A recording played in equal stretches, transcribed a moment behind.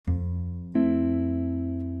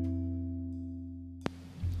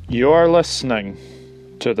You're listening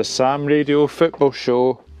to the Sam Radio Football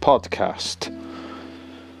Show podcast.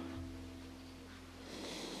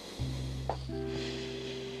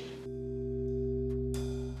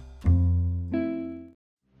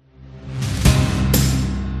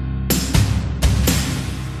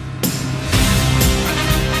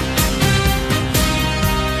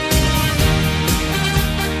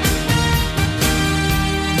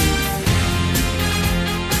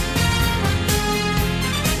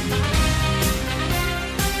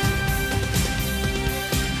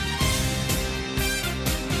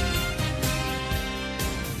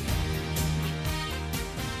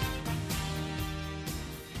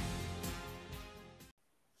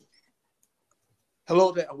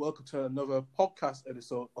 Hello there and welcome to another podcast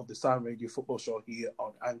episode of the Sam Radio Football Show here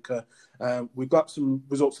on Anchor. We've got some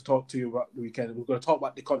results to talk to you about the weekend. We're going to talk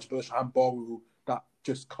about the controversial handball rule that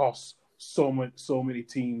just cost so many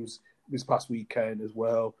teams this past weekend as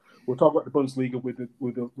well. We'll talk about the Bundesliga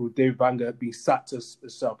with David Wenger being sacked as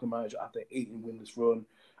Schalke manager after an 18 winless run,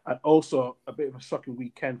 and also a bit of a shocking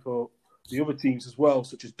weekend for the other teams as well,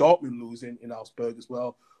 such as Dortmund losing in Augsburg as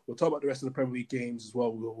well. We'll talk about the rest of the Premier League games as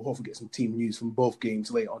well. We'll hopefully get some team news from both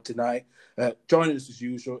games later on tonight. Joining us as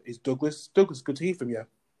usual is Douglas. Douglas, good to hear from you.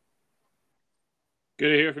 Good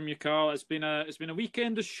to hear from you, Carl. It's been a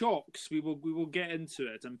weekend of shocks. We will get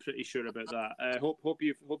into it. I'm pretty sure about that. Hope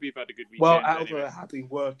you've had a good weekend. Well, Alva have been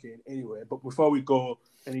working anyway. But before we go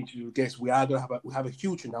and introduce the guests, we have a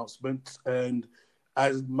huge announcement. And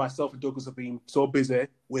as myself and Douglas have been so busy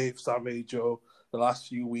with Sam Radio the last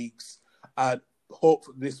few weeks, and hope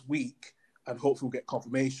this week, and hopefully we'll get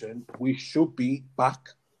confirmation, we should be back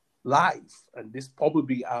live. And this probably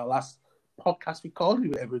be our last podcast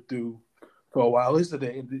recording we ever do for a while, isn't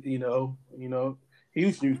it? You know,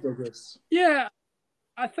 huge news, Douglas. Yeah,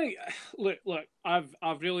 I think. Look,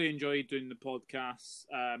 I've really enjoyed doing the podcast.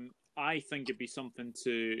 I think it'd be something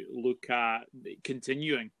to look at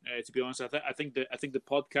continuing. To be honest, I think the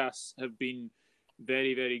podcasts have been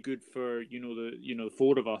very, very good for the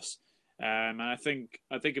four of us. And I think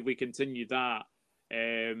if we continue that,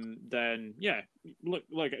 then yeah, look,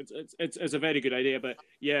 it's a very good idea. But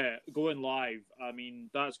yeah, going live, I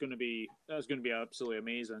mean, that's going to be absolutely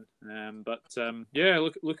amazing. Yeah,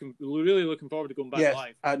 really looking forward to going back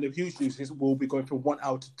live. And the huge news is we'll be going from 1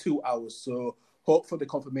 hour to 2 hours. So hope for the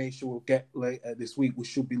confirmation we'll get later this week. We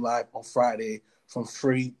should be live on Friday from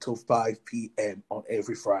 3 till 5 p.m. on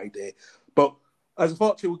every Friday. But as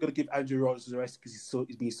unfortunately, we're going to give Andrew Rogers a rest because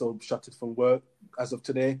he's been so shuttered from work as of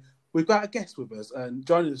today. We've got a guest with us, and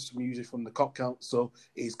joining us usually from the Cop Council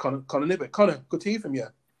is Connor Nibbett. Connor, good to hear from you.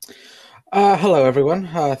 Hello, everyone.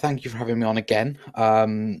 Thank you for having me on again.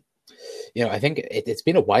 I think it's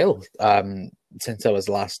been a while since I was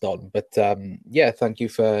last on, but yeah, thank you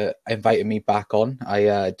for inviting me back on.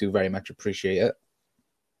 I do very much appreciate it.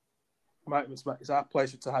 Mike, it's our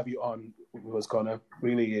pleasure to have you on with us, Connor.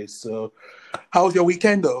 Really is. So, how was your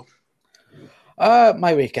weekend, though?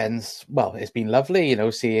 My weekends, well, it's been lovely,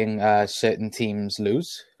 seeing certain teams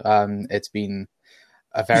lose. It's been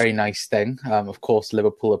a very nice thing. Of course,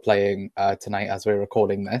 Liverpool are playing tonight as we're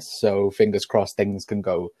recording this, so fingers crossed things can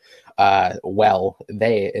go well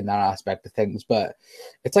there in that aspect of things. But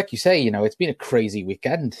it's like you say, it's been a crazy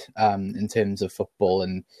weekend in terms of football,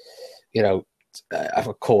 and,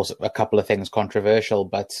 of course, a couple of things controversial,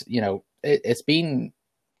 but, it's been,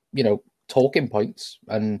 talking points,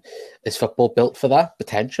 and is football built for that?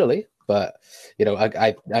 Potentially. But,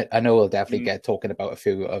 I know we'll definitely get talking about a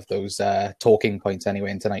few of those talking points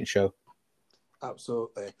anyway in tonight's show.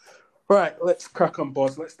 Absolutely. Right, let's crack on,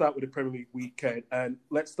 boys. Let's start with the Premier League weekend, and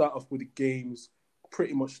let's start off with the games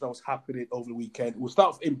pretty much that was happening over the weekend. We'll start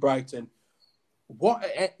off in Brighton. What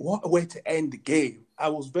a way to end the game. I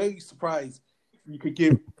was very surprised you could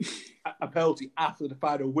give a penalty after the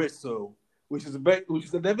final whistle, which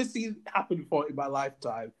I've never seen happen before in my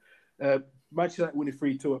lifetime. Manchester United winning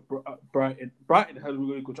 3-2 at Brighton. Brighton had a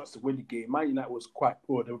really good chance to win the game. Man United was quite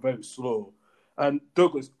poor. They were very slow. And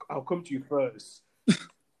Douglas, I'll come to you first.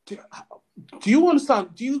 Do you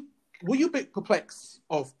understand? Were you a bit perplexed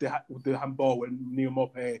of the handball when Neil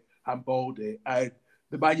Maupay handballed it, and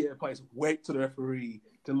the Man United players wait to the referee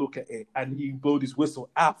to look at it, and he blew his whistle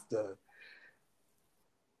after?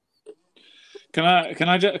 Can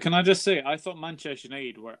I just say I thought Manchester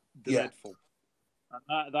United were dreadful.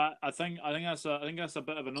 That I think that's a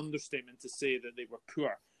bit of an understatement to say that they were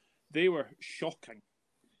poor. They were shocking.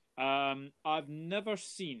 I've never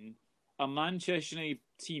seen a Manchester United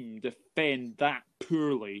team defend that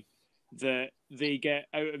poorly that they get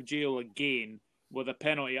out of jail again with a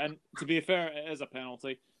penalty. And to be fair, it is a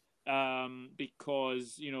penalty.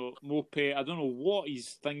 because Mopé, I don't know what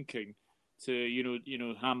he's thinking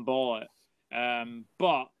to handball it.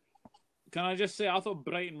 But can I just say, I thought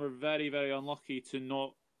Brighton were very, very unlucky to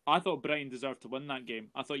not. I thought Brighton deserved to win that game.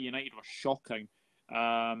 I thought United were shocking,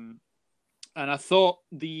 and I thought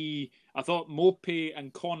Mopé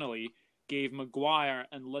and Connolly gave Maguire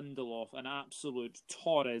and Lindelof an absolute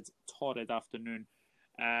torrid afternoon.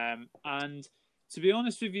 And to be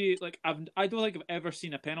honest with you, like I don't think I've ever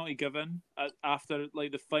seen a penalty given after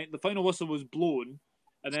like the final whistle was blown,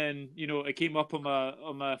 and then it came up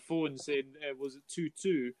on my phone saying it was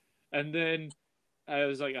 2-2, and then I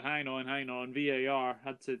was like, hang on, VAR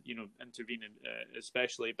had to intervene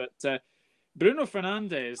especially, but Bruno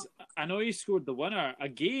Fernandes, I know he scored the winner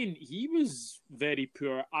again. He was very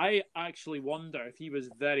poor. I actually wonder if he was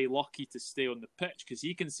very lucky to stay on the pitch because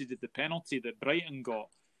he conceded the penalty that Brighton got.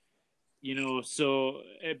 So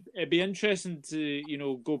it'd be interesting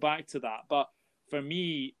to go back to that. But for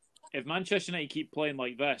me, if Manchester United keep playing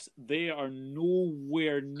like this, they are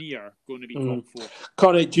nowhere near going to be top four.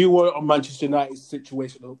 Conor, do you worry on Manchester United's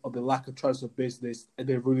situation of the lack of transfer business and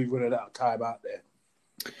they're really running out of time out there?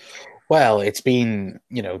 Well, it's been,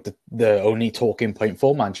 the only talking point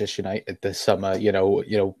for Manchester United this summer,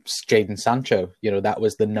 Jadon Sancho, that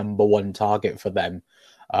was the number one target for them,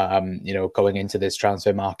 going into this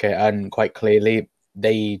transfer market. And quite clearly,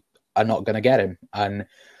 they are not going to get him. And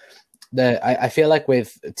I feel like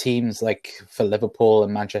with teams like for Liverpool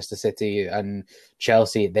and Manchester City and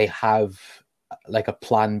Chelsea, they have like a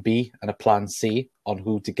plan B and a plan C on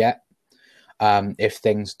who to get. If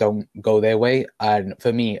things don't go their way. And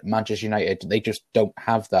for me, Manchester United, they just don't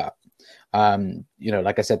have that.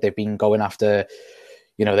 Like I said, they've been going after,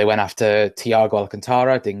 they went after Thiago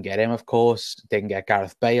Alcantara, didn't get him, of course, didn't get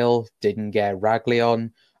Gareth Bale, didn't get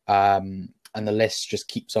Raglion, and the list just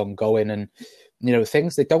keeps on going. And,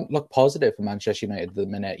 things, they don't look positive for Manchester United at the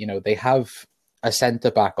minute. They have a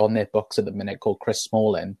centre-back on their books at the minute called Chris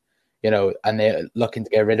Smalling, and they're looking to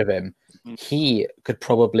get rid of him. He could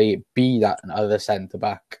probably be that other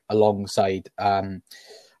centre-back alongside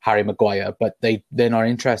Harry Maguire, but they're not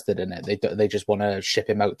interested in it. They just want to ship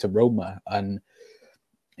him out to Roma. And,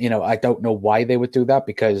 I don't know why they would do that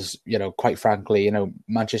because, quite frankly,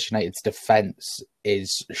 Manchester United's defence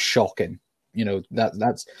is shocking.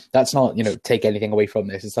 That's not, take anything away from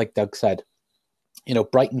this. It's like Doug said.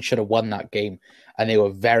 Brighton should have won that game, and they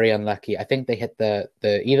were very unlucky. I think they hit the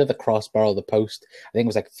either the crossbar or the post. I think it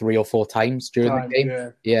was like 3 or 4 times during the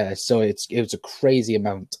game. Yeah, so it was a crazy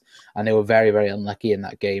amount, and they were very, very unlucky in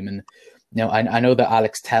that game. And I know that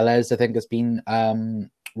Alex Telles, I think, has been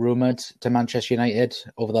rumoured to Manchester United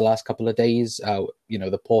over the last couple of days.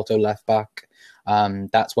 The Porto left back.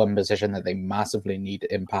 That's one position that they massively need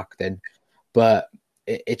impact in, but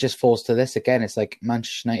it just falls to this again. It's like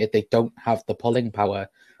Manchester United, they don't have the pulling power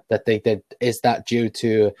that they did. Is that due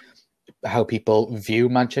to how people view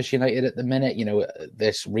Manchester United at the minute?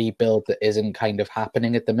 This rebuild that isn't kind of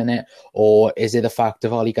happening at the minute? Or is it the fact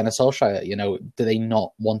of Ole Gunnar Solskjaer? Do they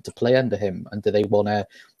not want to play under him? And do they want to,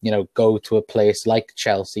 go to a place like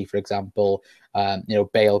Chelsea, for example,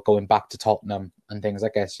 Bale going back to Tottenham and things, I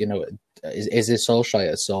guess, is this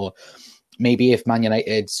Solskjaer? So maybe if Man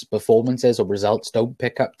United's performances or results don't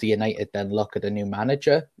pick up, do United then look at a new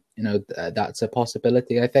manager? That's a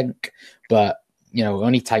possibility, I think. But,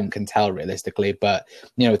 only time can tell realistically. But,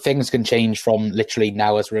 things can change from literally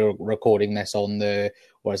now as we're recording this on the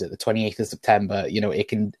 28th of September. It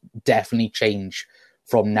can definitely change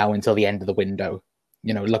from now until the end of the window.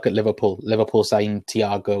 Look at Liverpool. Liverpool signed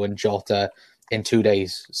Thiago and Jota in 2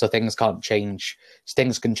 days. So things can't change.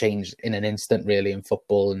 Things can change in an instant, really, in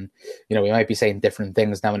football. And, we might be saying different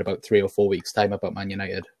things now in about 3 or 4 weeks' time about Man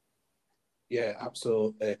United. Yeah,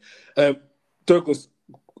 absolutely. Douglas,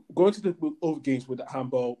 going to the other games with the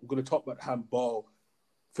handball, we're going to talk about the handball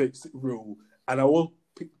fixed rule. And I will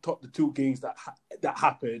talk the 2 games that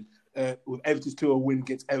happened with Everton's 2-0 win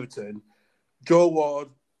against Everton. Joe Ward,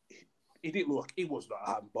 it was not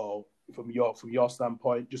a handball from your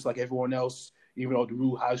standpoint, just like everyone else, even though the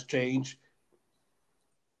rule has changed.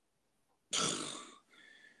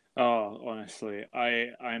 Oh, honestly,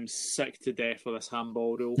 I'm sick to death of this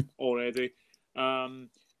handball rule already.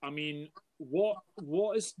 I mean,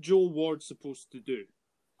 what is Joe Ward supposed to do?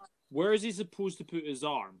 Where is he supposed to put his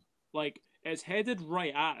arm? Like, it's headed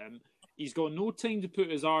right at him. He's got no time to put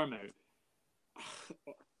his arm out.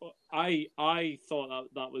 I thought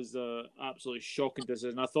that was an absolutely shocking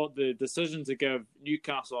decision. I thought the decision to give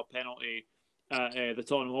Newcastle a penalty at the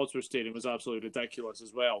Tottenham Hotspur Stadium was absolutely ridiculous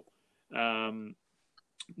as well.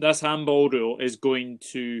 This handball rule is going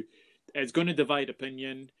to divide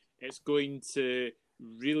opinion. It's going to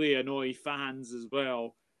really annoy fans as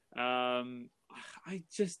well. I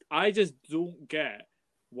just don't get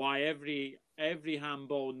why every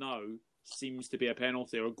handball now seems to be a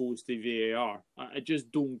penalty or goes to VAR. I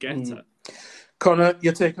just don't get it. Connor,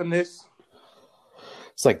 your take on this?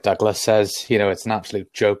 It's like Douglas says, it's an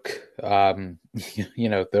absolute joke. The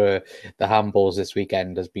handballs this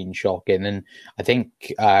weekend has been shocking. And I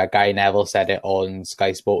think Gary Neville said it on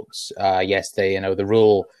Sky Sports yesterday, the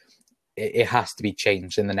rule, it has to be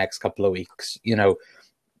changed in the next couple of weeks.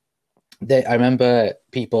 I remember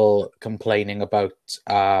people complaining about,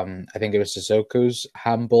 I think it was Sissoko's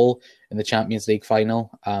handball in the Champions League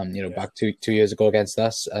final, back 2 years ago against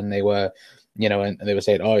us. And they were, and they were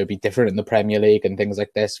saying, oh, it'd be different in the Premier League and things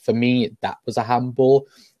like this. For me, that was a handball.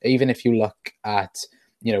 Even if you look at,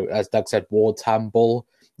 as Doug said, Ward's handball,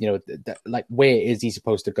 where is he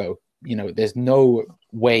supposed to go? There's no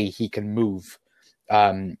way he can move,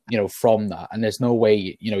 from that. And there's no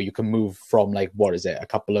way, you can move from a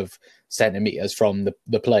couple of centimeters from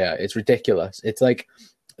the player. It's ridiculous. It's like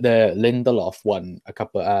the Lindelof one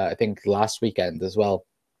I think last weekend as well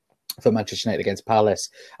for Manchester United against Palace.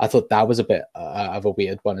 I thought that was a bit of a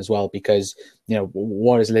weird one as well, because,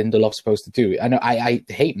 what is Lindelof supposed to do? I know I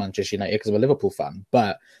hate Manchester United because I'm a Liverpool fan,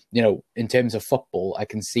 but, in terms of football, I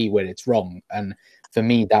can see where it's wrong. And for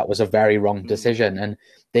me, that was a very wrong decision. And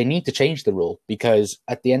they need to change the rule, because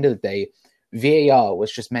at the end of the day, VAR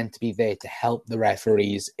was just meant to be there to help the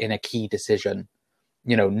referees in a key decision,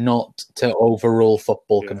 not to overrule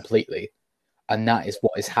football completely. And that is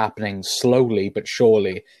what is happening slowly but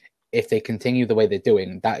surely. If they continue the way they're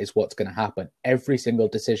doing, that is what's going to happen. Every single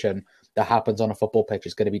decision that happens on a football pitch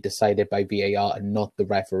is going to be decided by VAR and not the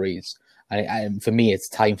referees. And for me, it's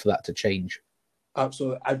time for that to change.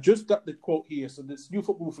 Absolutely. I've just got the quote here. So this new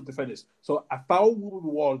football for defenders. So a foul will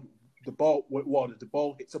reward the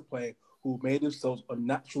ball hits a player who made themselves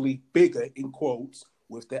unnaturally bigger, in quotes,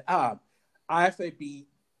 with their arm. IFAB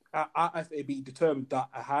determined that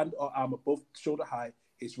a hand or arm above shoulder height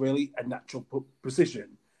is really a natural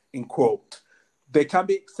position, in quote. There can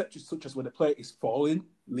be exceptions such as when the player is falling.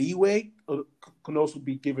 Leeway can also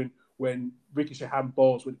be given when ricochet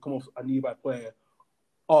handballs, when it comes off a nearby player,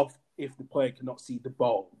 off if the player cannot see the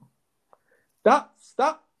ball. That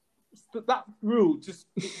rule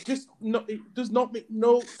it does not make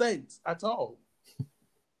no sense at all.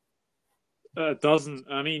 It doesn't.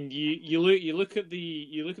 I mean, you look at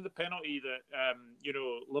the penalty that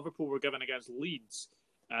Liverpool were given against Leeds,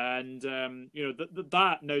 and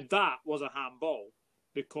that was a handball,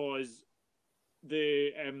 because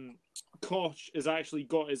the Koch has actually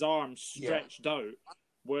got his arm stretched out,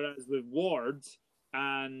 whereas with Ward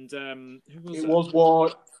and who was it? Was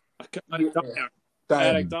Ward.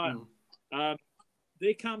 Eric Dyer.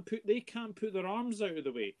 They can't put their arms out of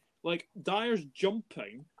the way. Like, Dyer's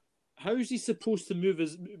jumping. How is he supposed to move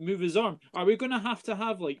his arm? Are we going to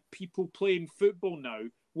have like people playing football now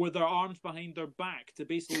with their arms behind their back to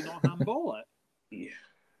basically not handball it?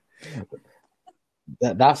 Yeah.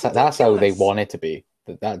 That's how they want it to be.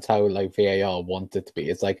 That's how VAR wanted to be.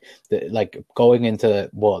 It's like going into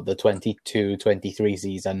the 22-23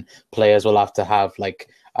 season, players will have to have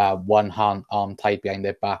one arm tied behind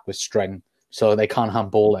their back with string, so they can't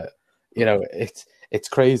handball it. It's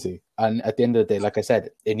crazy. And at the end of the day, like I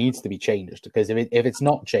said, it needs to be changed, because if it's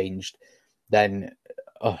not changed, then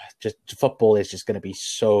just football is just going to be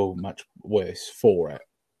so much worse for it.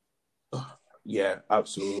 Yeah,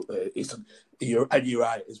 absolutely. You're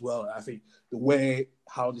right as well. I think the way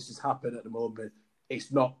how this has happened at the moment,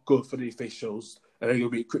 it's not good for the officials, and they're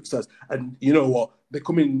going to be criticised. And you know what? They're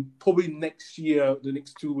coming probably next year, the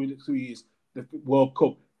next 2 years, the World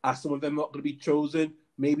Cup. Are some of them not going to be chosen?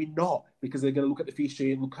 Maybe not, because they're going to look at the fixture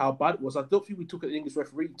and look how bad it was. I don't think we took an English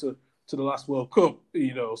referee to the last World Cup,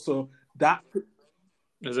 so that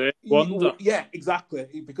is it wonder. Yeah, exactly,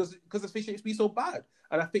 because the fixture has been so bad,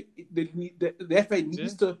 and I think the FA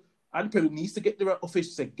needs to, and the Premier needs to get the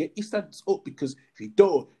officials to get your standards up, because if you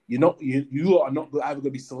don't, you are not either going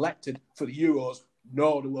to be selected for the Euros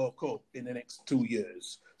nor the World Cup in the next 2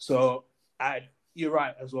 years. So you're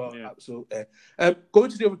right as well, absolutely.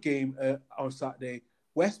 Going to the other game on Saturday.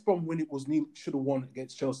 West Brom, when it was should have won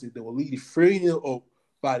against Chelsea. They were leading 3-0 up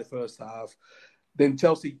by the first half. Then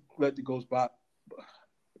Chelsea let the goals back.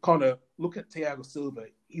 Connor, look at Thiago Silva.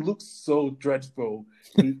 He looks so dreadful.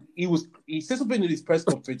 He said something in his press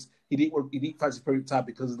conference. He didn't fancy Premier time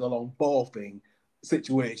because of the long ball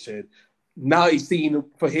situation. Now he's seen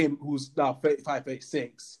for him, who's now 35,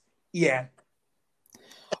 36. Yeah.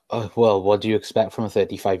 Well, what do you expect from a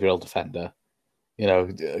 35-year-old defender?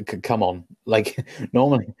 Come on.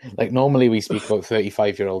 Normally we speak about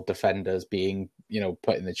 35-year-old defenders being,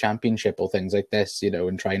 put in the championship or things like this,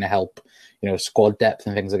 and trying to help, squad depth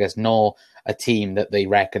and things like this, nor a team that they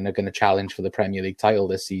reckon are going to challenge for the Premier League title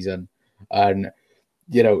this season. And,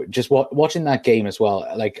 just watching that game as well,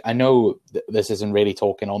 I know this isn't really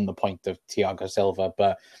talking on the point of Thiago Silva,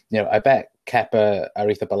 but, I bet Kepa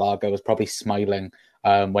Arrizabalaga was probably smiling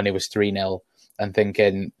when it was 3-0 and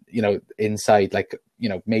thinking, inside,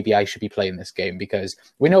 maybe I should be playing this game, because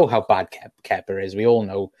we know how bad Kepa is. We all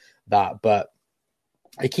know that. But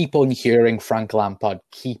I keep on hearing Frank Lampard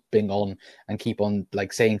keep on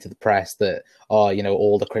saying to the press that,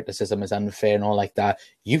 all the criticism is unfair and all like that.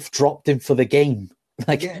 You've dropped him for the game.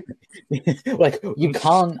 You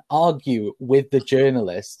can't argue with the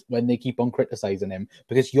journalist when they keep on criticizing him,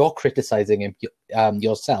 because you're criticizing him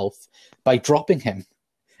yourself by dropping him.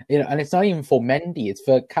 And it's not even for Mendy; it's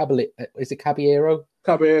for Caballero. Is it Caballero?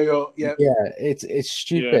 Caballero, yeah. Yeah, it's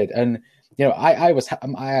stupid. Yeah. And I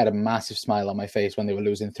had a massive smile on my face when they were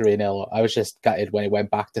losing 3-0. I was just gutted when it went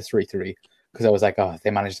back to 3-3, because I was like, oh, they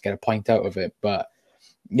managed to get a point out of it. But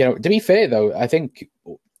to be fair though, I think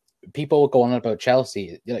people will go on about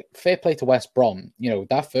Chelsea. Fair play to West Brom.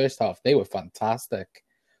 That first half they were fantastic.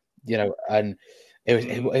 And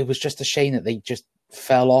it was just a shame that they just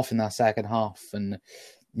fell off in that second half. And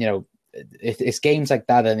it's games like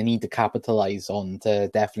that they need to capitalize on to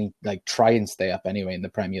definitely try and stay up anyway in the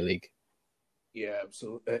Premier League. Yeah,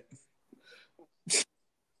 absolutely.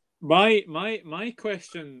 My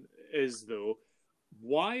question is though,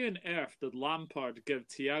 why on earth did Lampard give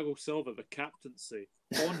Thiago Silva the captaincy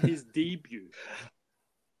on his debut?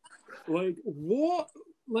 What?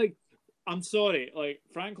 I'm sorry,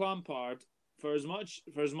 Frank Lampard, for as much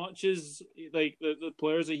as the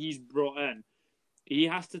players that he's brought in, he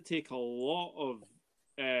has to take a lot of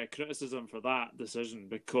criticism for that decision,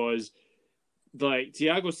 because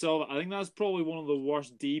Thiago Silva, I think that's probably one of the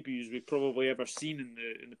worst debuts we've probably ever seen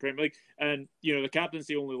in the Premier League. And the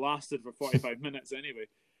captaincy only lasted for 45 minutes anyway.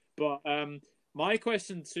 But my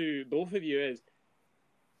question to both of you is,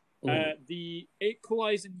 the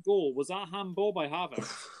equalising goal, was that handball by Havertz?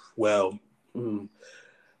 Well,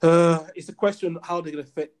 it's a question how they're going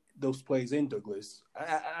to fit those plays in, Douglas.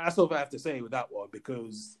 That's all I have to say with that one,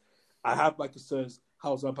 because I have my concerns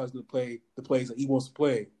how Lampard's going to play the plays that he wants to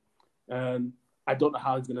play, and I don't know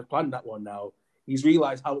how he's going to plan that one now. He's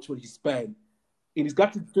realised how much money he spent, and he's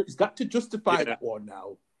got to justify that one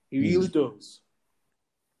now. He really does.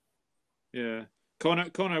 Yeah.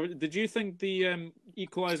 Connor, did you think the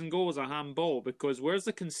equalising goal was a handball? Because where's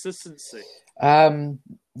the consistency?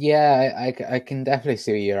 Yeah, I can definitely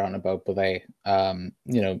see what you're on about, but it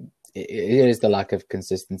is the lack of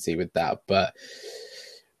consistency with that. But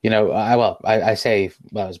I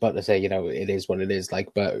was about to say, it is what it is.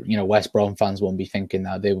 But West Brom fans won't be thinking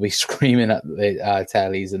that. They'll be screaming at the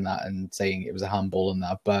tellies and that and saying it was a handball and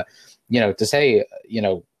that. But to say,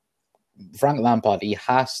 Frank Lampard, he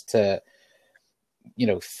has to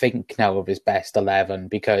think now of his best 11,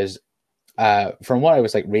 because from what I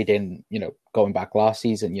was reading, going back last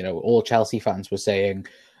season, all Chelsea fans were saying,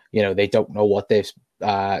 they don't know what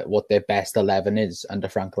their best 11 is under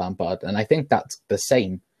Frank Lampard, and I think that's the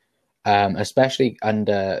same, especially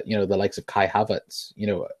under the likes of Kai Havertz.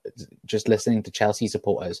 Just listening to Chelsea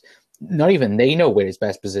supporters, not even they know where his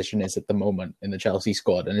best position is at the moment in the Chelsea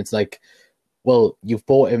squad, and it's well, you've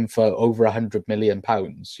bought him for over £100 million.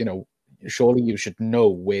 Surely you should know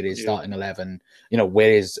where his starting 11,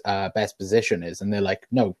 where his best position is. And they're like,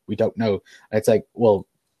 no, we don't know. And it's well,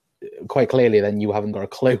 quite clearly then you haven't got a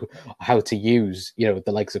clue how to use, the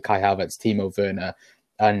likes of Kai Havertz, Timo Werner.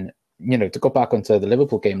 And, to go back onto the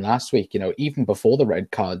Liverpool game last week, even before the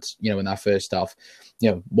red cards, in that first half,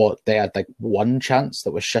 they had one chance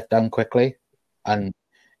that was shut down quickly. And,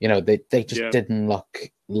 they just didn't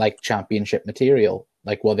look like championship material,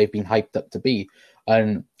 like what they've been hyped up to be.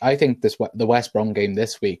 And I think the West Brom game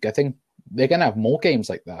this week, I think they're going to have more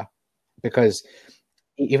games like that, because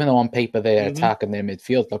even though on paper their attack and their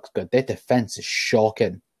midfield looks good, their defense is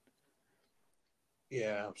shocking.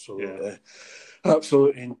 Yeah, absolutely. Yeah.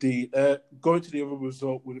 Absolutely, indeed. Going to the other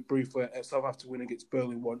result with it briefly, Southampton win against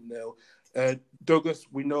Burnley 1-0. Douglas,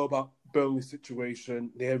 we know about Burnley's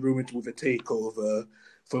situation. They're rumoured with a takeover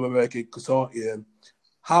from American Consortium.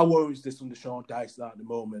 How worried is this under Sean Dyson at the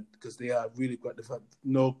moment? Because they are really got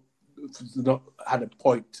not had a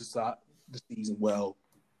point to start the season well.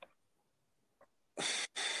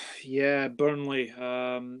 Yeah, Burnley.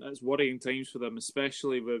 It's worrying times for them,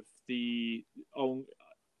 especially with the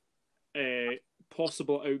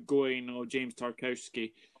possible outgoing of James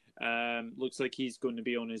Tarkowski. Looks like he's going to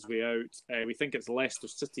be on his way out. We think it's Leicester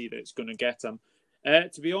City that's going to get him.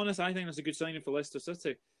 To be honest, I think that's a good signing for Leicester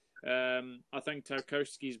City. I think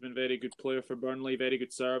Tarkowski's been a very good player for Burnley, very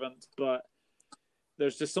good servant, but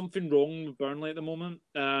there's just something wrong with Burnley at the moment.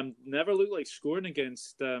 Never looked like scoring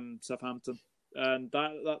against Southampton, and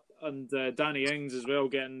Danny Ings as well,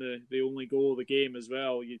 getting the only goal of the game as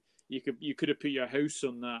well. You could have put your house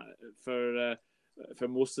on that for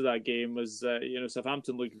most of that game. Was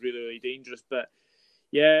Southampton looked really, really dangerous, but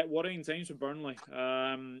yeah, worrying times for Burnley.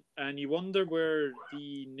 And you wonder where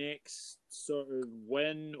the next sort of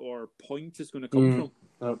win or point is going to come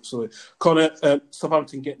from. Absolutely. Connor,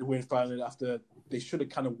 Southampton get the win finally after they should have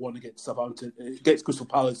kind of won against Southampton, against Crystal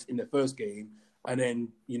Palace in their first game. And then,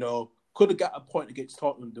 could have got a point against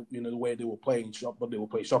Tottenham, the way they were playing, but they were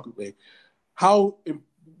playing shockingly. How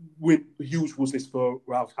huge was this for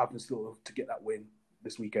Ralph Hasenhüttl to get that win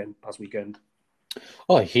past weekend?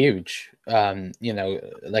 Oh, huge.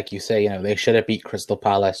 Like you say, they should have beat Crystal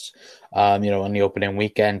Palace, on the opening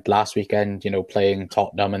weekend. Last weekend, playing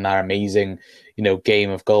Tottenham in that amazing, game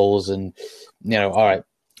of goals. And, all right,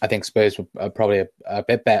 I think Spurs were probably a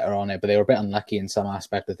bit better on it, but they were a bit unlucky in some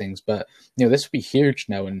aspect of things. But, this would be huge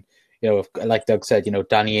now. And, if, like Doug said,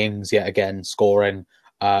 Danny Ings yet again scoring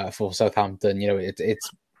for Southampton.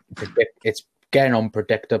 It's getting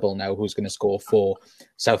unpredictable now who's going to score for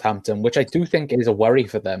Southampton, which I do think is a worry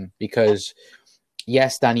for them because,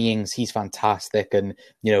 yes, Danny Ings, he's fantastic and,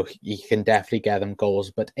 he can definitely get them goals.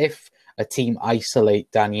 But if a team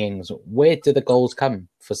isolate Danny Ings, where do the goals come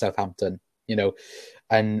for Southampton?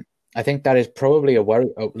 And I think that is probably a worry,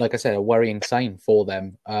 like I said, a worrying sign for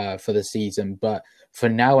them for the season. But for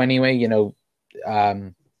now anyway,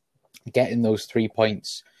 getting those 3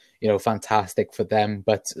 points, fantastic for them.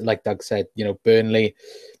 But like Doug said, Burnley,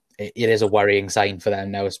 it is a worrying sign for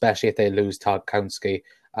them now, especially if they lose Tarkowski.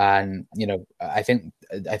 And, I think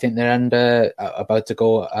they're about to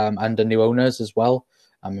go under new owners as well,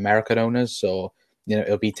 American owners. So,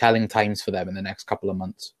 it'll be telling times for them in the next couple of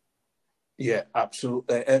months. Yeah,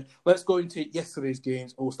 absolutely. Let's go into yesterday's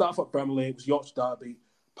games. We'll start off at Bramley. It was Yorkshire Derby.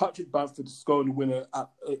 Patrick Bamford scoring the winner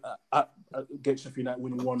against Sheffield United,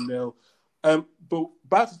 winning 1-0. But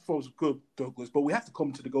Bamford's performance was good, Douglas, but we have to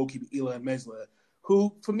come to the goalkeeper, Ilya Meslier,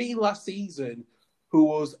 who, for me, last season, who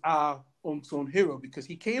was our unsung hero because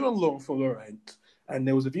he came on loan from Lorient and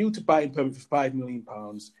there was a view to buy him permit for £5 million.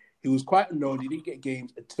 He was quite annoyed. He didn't get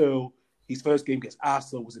games until his first game against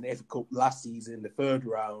Arsenal was in the FA Cup last season, in the third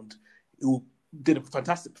round. He did a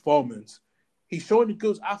fantastic performance. He's showing the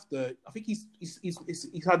goods after. I think he's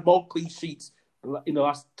had more clean sheets in the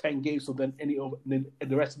last 10 games than any other than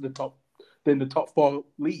the rest of the top 4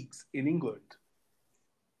 leagues in England.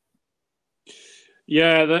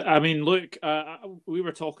 Yeah, look, we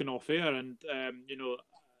were talking off air, and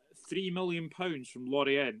 £3 million from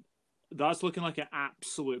Lorient. That's looking like an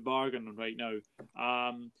absolute bargain right now.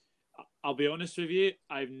 I'll be honest with you,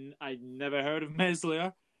 I've never heard of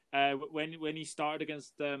Meslier. When he started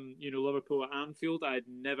against Liverpool at Anfield, I'd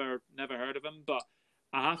never heard of him. But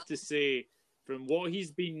I have to say, from what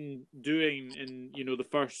he's been doing in the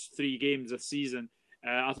first 3 games this season,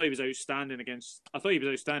 I thought he was outstanding against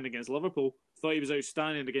Liverpool. I thought he was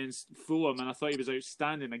outstanding against Fulham, and I thought he was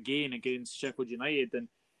outstanding again against Sheffield United. And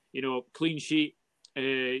clean sheet,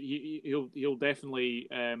 he'll definitely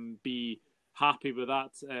be happy with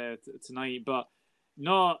that tonight. But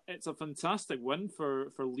no, it's a fantastic win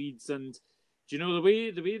for Leeds, and do you know the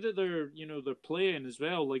way that they're playing as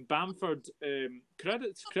well. Like Bamford,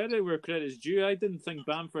 credit where credit's due. I didn't think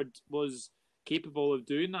Bamford was capable of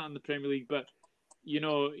doing that in the Premier League, but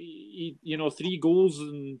 3 goals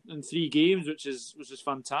in 3 games, which is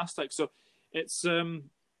fantastic. So it's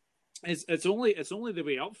only the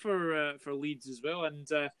way up for Leeds as well, and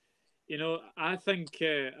I think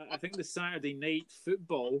the Saturday night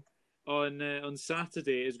football on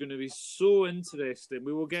Saturday is going to be so interesting.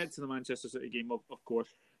 We will get to the Manchester City game, of course,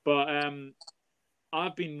 but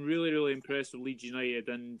I've been really, really impressed with Leeds United,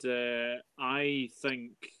 and I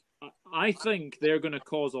think they're going to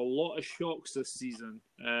cause a lot of shocks this season.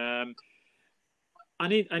 I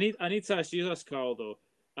need to ask you this, Carl, though.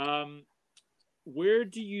 Where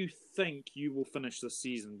do you think you will finish this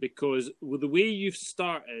season? Because with the way you've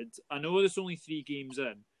started, I know there's only 3 games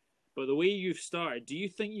in, but the way you've started, do you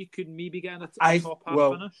think you could maybe get a top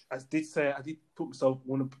half finish? I did put myself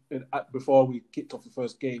before we kicked off the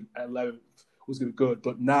first game at 11th was going to be good.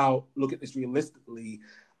 But now, look at this realistically,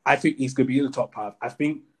 I think he's going to be in the top half. I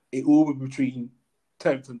think it will be between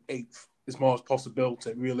 10th and 8th is more a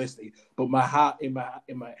possibility, realistically. But in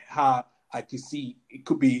my heart, I can see it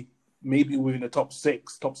could be maybe we're in the top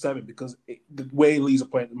 6, top 7, because the way Leeds are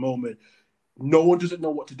playing at the moment, no one doesn't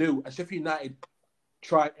know what to do. And Sheffield United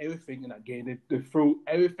tried everything in that game. They threw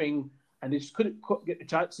everything, and they just couldn't get the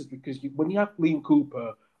chances because when you have Liam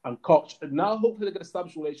Cooper and Koch, and now hopefully they're going to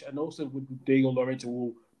establish a relationship, and also with Diego Llorente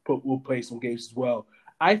will play some games as well.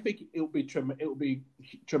 I think it'll be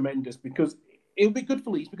tremendous because it'll be good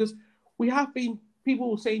for Leeds because we have been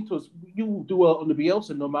people saying to us, "You will do well under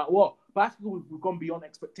Bielsa no matter what." But I think we've gone beyond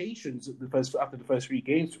expectations after the first 3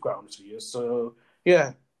 games, to be honest with you. So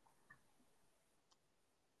yeah.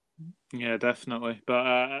 Yeah, definitely. But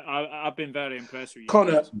I've been very impressed with you.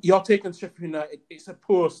 Connor, you're taking Sheffield United. It's a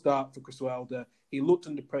poor start for Chris Wilder. He looked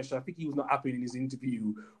under pressure. I think he was not happy in his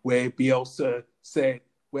interview where Bielsa said,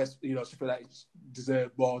 Sheffield United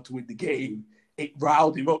deserved more to win the game. It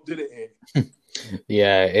riled him up, didn't it?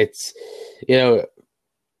 Yeah, it's,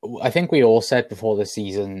 I think we all said before the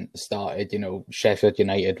season started, Sheffield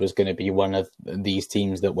United was going to be one of these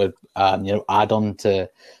teams that would, add on to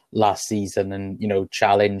last season and,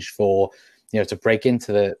 challenge for, to break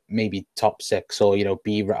into the maybe top 6 or,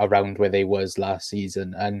 be around where they was last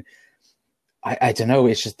season. And I don't know,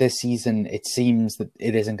 it's just this season, it seems that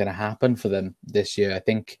it isn't going to happen for them this year. I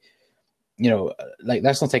think,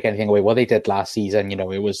 let's not take anything away. What they did last season,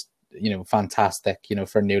 it was, fantastic,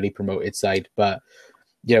 for a newly promoted side. But,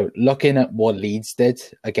 looking at what Leeds did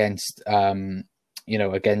against,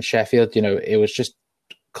 against Sheffield, it was just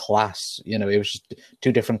class. It was just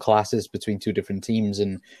 2 different classes between 2 different teams.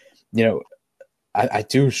 And, I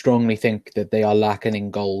do strongly think that they are lacking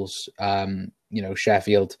in goals.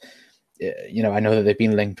 Sheffield, I know that they've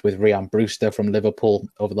been linked with Ryan Brewster from Liverpool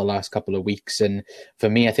over the last couple of weeks. And for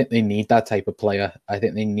me, I think they need that type of player. I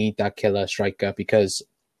think they need that killer striker because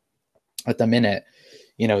at the minute,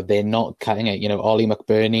 they're not cutting it. Ollie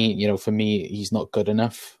McBurney, for me, he's not good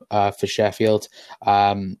enough for Sheffield.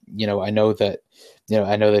 I know that,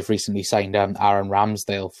 I know they've recently signed Aaron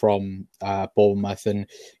Ramsdale from Bournemouth. And,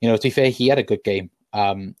 to be fair, he had a good game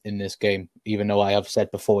in this game, even though I have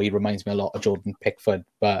said before, he reminds me a lot of Jordan Pickford.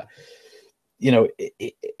 But,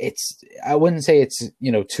 it's, I wouldn't say it's,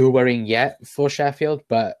 too worrying yet for Sheffield,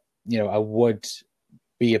 but, I would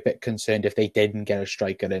be a bit concerned if they didn't get a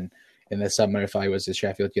striker in the summer if I was a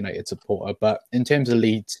Sheffield United supporter. But in terms of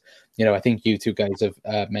Leeds, I think you 2 guys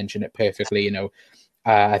have mentioned it perfectly.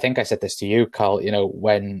 I think I said this to you, Carl,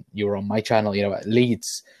 when you were on my channel,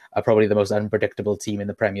 Leeds are probably the most unpredictable team in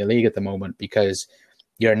the Premier League at the moment because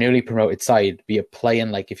you're a newly promoted side, but you're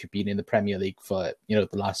playing like if you've been in the Premier League for, the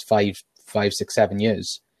last 5, 6, 7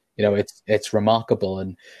 years. It's remarkable.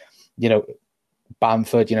 And,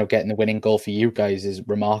 Bamford, getting the winning goal for you guys is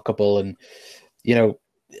remarkable. And,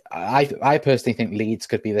 I personally think Leeds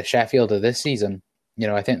could be the Sheffield of this season.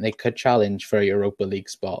 I think they could challenge for a Europa League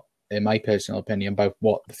spot, in my personal opinion, about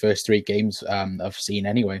what the first 3 games I've seen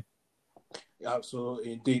anyway.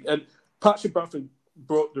 Absolutely, indeed. And Patrick Bamford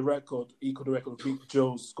broke the record, equaled the record of Luke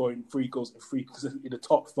Jones scoring 3 goals in the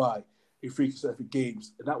top 5 in 3 consecutive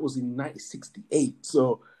games, and that was in 1968.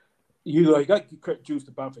 So, you got to give credit due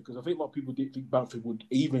to Bamford because I think a lot of people didn't think Bamford would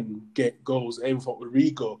even get goals, even for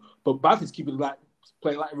Rodrigo. But Bamford's keeping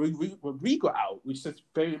playing like Rodrigo out, which is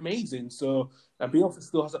very amazing. So, and Bielsa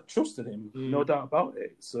still has that trust in him, no doubt about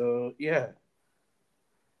it. So, yeah.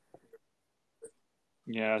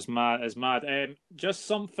 Yeah, it's mad. Just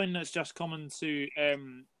something that's just coming to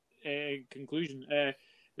a conclusion.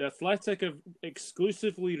 The Athletic have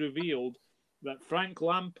exclusively revealed that Frank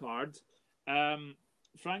Lampard handed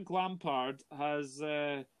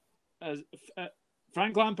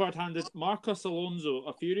Marcos Alonso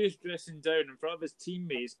a furious dressing down in front of his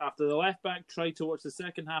teammates after the left-back tried to watch the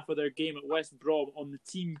second half of their game at West Brom on the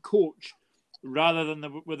team coach rather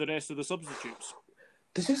than with the rest of the substitutes.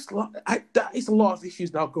 There's just that is a lot of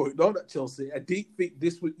issues now going on at Chelsea. I did think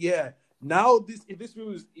this would, Now, if this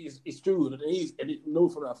news is true, and it's known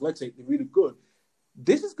from the Athletic, they're really good.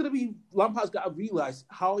 This is going to be, Lampard's got to realize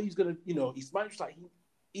how he's going to, he's managed,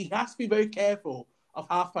 he has to be very careful of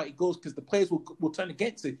how far it goes because the players will turn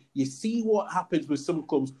against it. You see what happens with some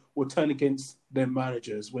clubs will turn against their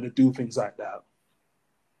managers when they do things like that.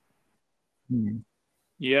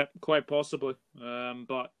 Yeah, quite possibly.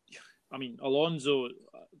 But, I mean, Alonso,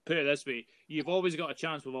 put it this way, you've always got a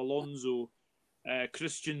chance with Alonso,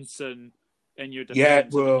 Christensen in your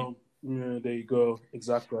defence. Yeah, there you go.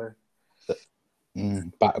 Exactly.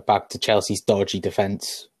 Back to Chelsea's dodgy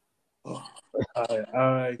defence. Oh,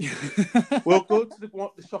 aye. We'll go to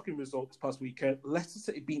the shocking results past weekend. Leicester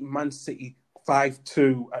City beat Man City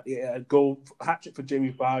 5-2 at the goal hat-trick for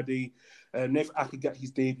Jamie Vardy. Nev Aki got his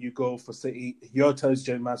debut goal for City. Yota's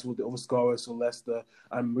Jamie Mansell with the other scorers for Leicester.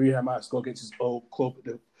 And Muriel Max scored against his old club.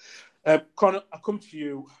 Connor, I'll come to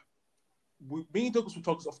you. Me and Douglas will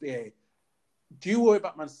talk this off the air. Do you worry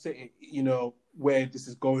about Man City, where this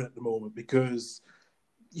is going at the moment? Because,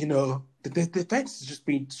 the defense has just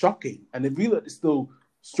been shocking, and they feel that they're still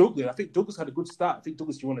struggling. I think Douglas had a good start. I think,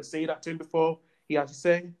 Douglas, you want to say that to him before he had to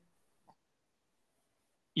say?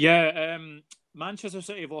 Yeah, Manchester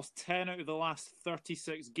City have lost 10 out of the last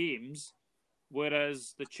 36 games,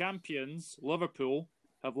 whereas the champions, Liverpool,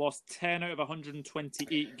 have lost 10 out of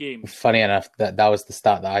 128 games. Funny enough, that was the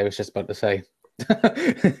stat that I was just about to say.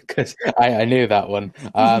 Because I knew that one.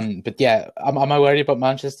 But yeah, am I worried about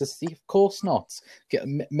Manchester City? Of course not.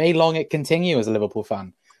 May long it continue as a Liverpool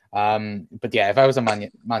fan. But yeah, if I was a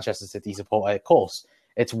Manchester City supporter, of course,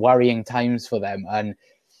 it's worrying times for them. And,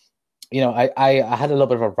 I had a little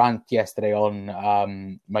bit of a rant yesterday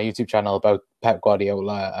on my YouTube channel about Pep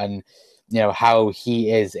Guardiola and, how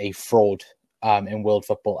he is a fraud in world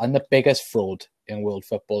football, and the biggest fraud in world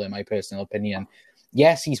football, in my personal opinion.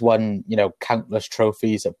 Yes, he's won, countless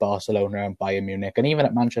trophies at Barcelona and Bayern Munich, and even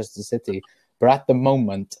at Manchester City. But at the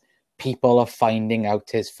moment, people are finding out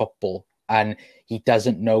his football, and he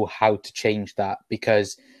doesn't know how to change that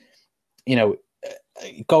because,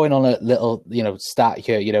 going on a little, stat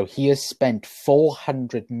here, he has spent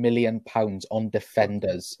 £400 million on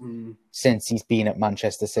defenders since he's been at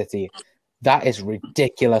Manchester City. That is a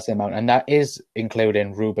ridiculous amount, and that is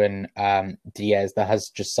including Ruben Diaz that has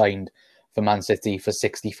just signed for Man City for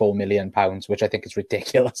 £64 million, which I think is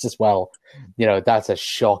ridiculous as well. That's a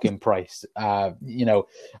shocking price.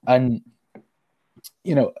 And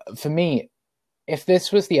for me, if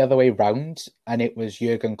this was the other way round and it was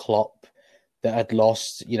Jurgen Klopp that had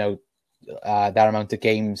lost, that amount of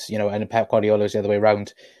games, and Pep Guardiola was the other way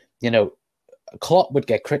around, Klopp would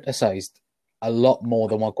get criticised a lot more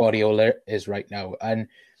than what Guardiola is right now. And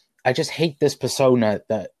I just hate this persona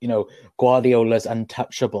that, Guardiola's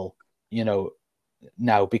untouchable,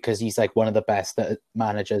 now because he's like one of the best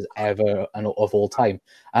managers ever and of all time.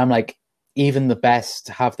 I'm like, even the best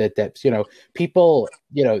have their dips. People,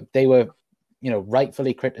 they were,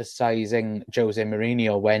 rightfully criticizing Jose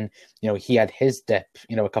Mourinho when, he had his dip,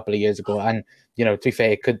 a couple of years ago. And, to be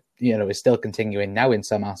fair, it could, is still continuing now in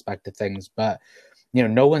some aspect of things. But,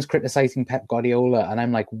 no one's criticizing Pep Guardiola. And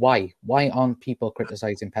I'm like, why? Why aren't people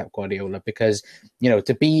criticizing Pep Guardiola? Because,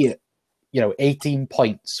 to be, 18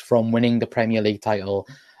 points from winning the Premier League title,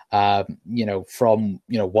 from,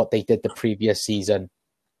 what they did the previous season.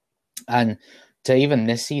 And to even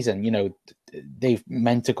this season, they've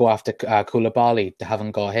meant to go after Koulibaly. They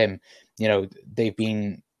haven't got him. They've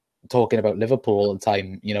been talking about Liverpool all the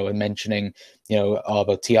time, and mentioning,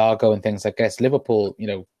 about Thiago and things like this. Liverpool,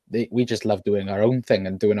 we just love doing our own thing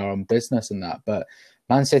and doing our own business and that. But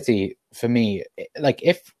Man City, for me, like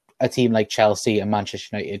if a team like Chelsea and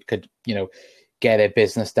Manchester United could, get their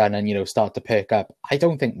business done and, start to perk up, I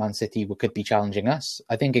don't think Man City could be challenging us.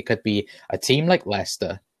 I think it could be a team like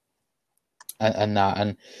Leicester and that.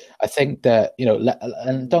 And I think that,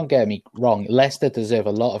 and don't get me wrong, Leicester deserve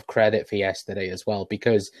a lot of credit for yesterday as well,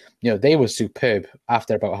 because, they were superb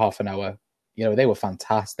after about half an hour. They were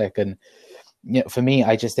fantastic. And, for me,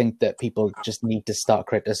 I just think that people just need to start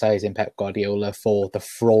criticizing Pep Guardiola for the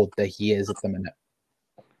fraud that he is at the minute.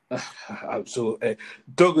 Absolutely.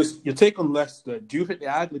 Douglas, your take on Leicester, do you think they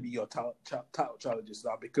are going to be your title challengers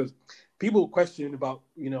now? Because people were questioning about,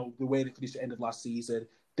 the way they finished the end of last season.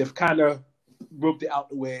 They've kind of rubbed it out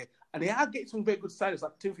the way. And they are getting some very good signings,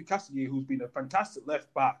 like Timothy Castagne, who's been a fantastic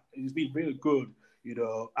left back. He's been really good,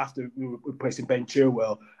 after replacing Ben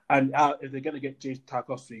Chilwell. And if they're going to get James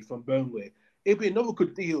Tarkowski from Burnley, it'd be another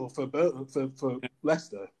good deal for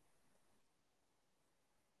Leicester.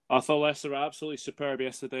 I thought Leicester were absolutely superb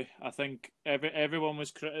yesterday. I think everyone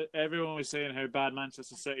was saying how bad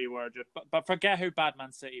Manchester City were, but forget how bad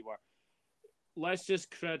Man City were. Let's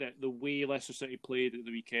just credit the way Leicester City played at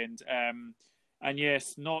the weekend. And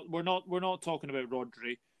yes, we're not talking about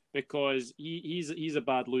Rodri because he's a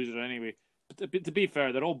bad loser anyway. But to be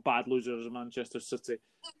fair, they're all bad losers in Manchester City.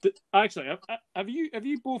 Actually, have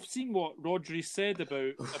you both seen what Rodri said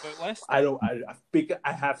about Leicester? I think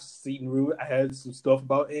I have seen. I heard some stuff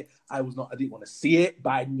about it. I didn't want to see it, but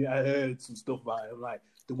I heard some stuff about it. Like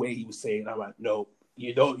the way he was saying, I'm like, no,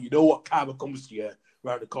 you know what karma comes to you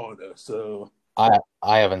around the corner. So I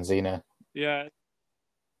haven't seen it. Yeah,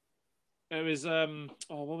 it was.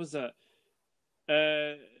 What was that?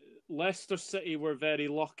 Leicester City were very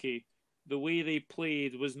lucky. The way they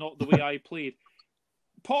played was not the way I played.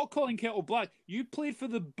 Pot calling kettle black. You played for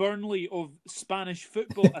the Burnley of Spanish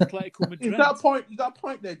football, Atletico Madrid. You got a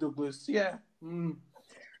point there, Douglas. Yeah.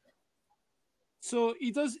 So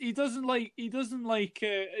he doesn't like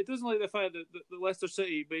the fact that Leicester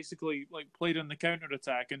City basically like played on the counter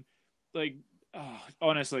attack and like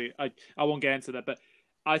honestly I won't get into that, but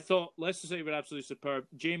I thought Leicester City were absolutely superb.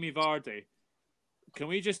 Jamie Vardy, can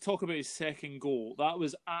we just talk about his second goal? That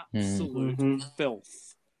was absolute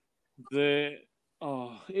filth. It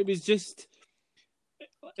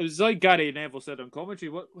was like Gary Neville said on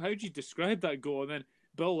commentary. How do you describe that goal? And then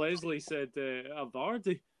Bill Leslie said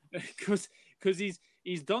Vardy because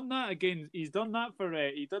he's done that again. He did that for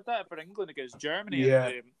England against Germany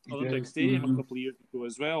at the Olympic Stadium a couple of years ago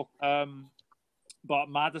as well. But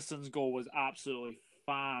Maddison's goal was absolutely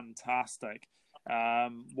fantastic.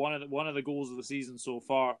 One of the goals of the season so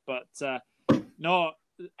far. But no,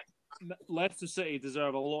 Leicester City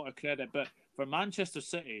deserve a lot of credit. But for Manchester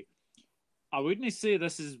City, I wouldn't say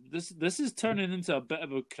this is turning into a bit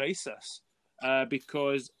of a crisis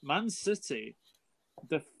because Man City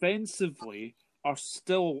defensively are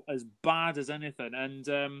still as bad as anything, and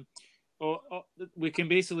we can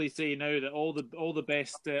basically say now that all the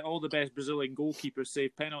best Brazilian goalkeepers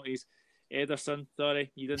save penalties. Ederson,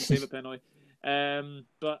 sorry, you didn't save a penalty,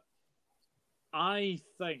 but I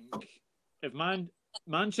think if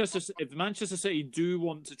Manchester City do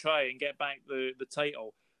want to try and get back the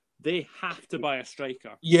title, they have to buy a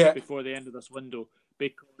striker before the end of this window,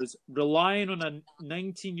 because relying on a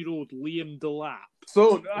 19-year-old Liam Delap,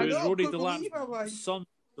 who's Rory Delap's son,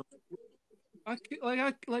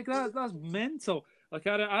 that's mental. Like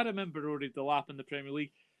I remember Rory Delap in the Premier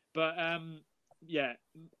League, but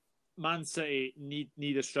Man City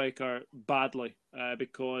need a striker badly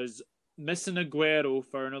because missing Aguero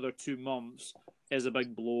for another 2 months is a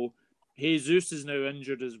big blow. Jesus is now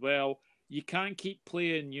injured as well. You can't keep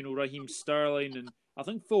playing, Raheem Sterling, and I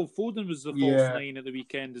think Phil Foden was the false 9 at the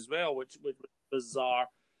weekend as well, which was bizarre.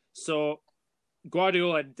 So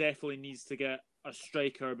Guardiola definitely needs to get a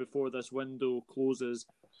striker before this window closes.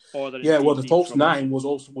 The false 9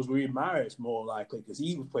 was Riyad Mahrez more likely because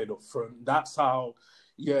he was playing up front. That's how.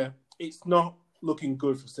 It's not looking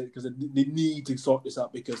good for City because they need to sort this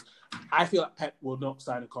out, because I feel like Pep will not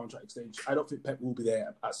sign a contract extension. I don't think Pep will be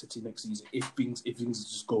there at City next season if things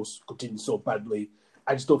just continue so badly.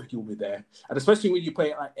 I just don't think he will be there. And especially when you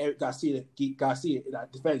play like Eric Garcia in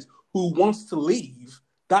that defence, who wants to leave,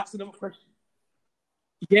 that's another question.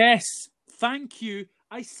 Yes, thank you.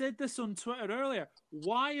 I said this on Twitter earlier.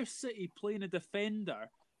 Why are City playing a defender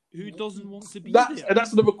who doesn't want to be there? And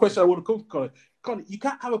that's another question I want to come to, Colin. Colin, you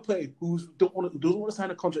can't have a player who doesn't want to sign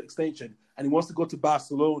a contract extension and he wants to go to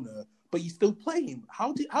Barcelona, but you still play him.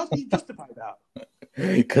 How do you justify that?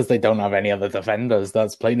 Because they don't have any other defenders.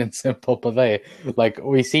 That's plain and simple. But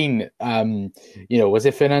we've seen, was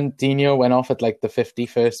it Fernandinho went off at like the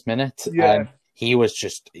 51st minute, and he was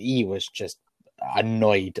just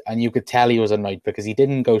annoyed, and you could tell he was annoyed because he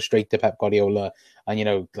didn't go straight to Pep Guardiola and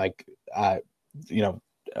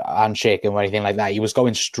handshake or anything like that. He was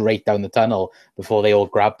going straight down the tunnel before they all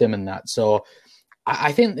grabbed him and that. So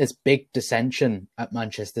I think there's big dissension at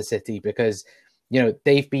Manchester City because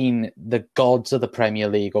they've been the gods of the Premier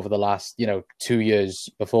League over the last 2 years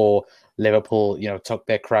before Liverpool took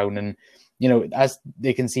their crown, and as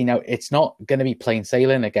they can see now, it's not going to be plain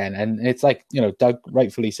sailing again. And it's like Doug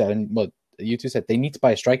rightfully said, and what you two said, they need to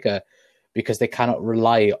buy a striker because they cannot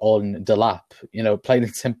rely on Delap. Plain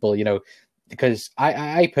and simple. Because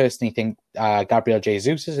I personally think Gabriel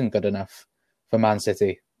Jesus isn't good enough for Man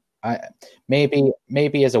City.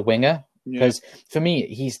 Maybe as a winger, because for me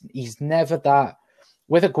he's never that.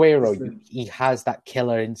 With Aguero, he has that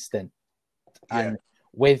killer instinct, and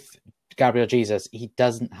with Gabriel Jesus, he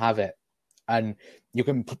doesn't have it, and you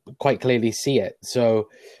can quite clearly see it. So,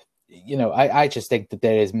 I just think that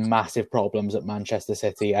there is massive problems at Manchester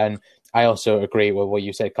City, and I also agree with what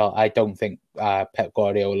you said, Carl. I don't think Pep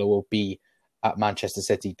Guardiola will be at Manchester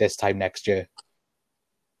City this time next year.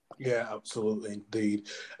 Yeah, absolutely, indeed.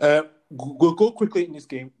 We'll go quickly in this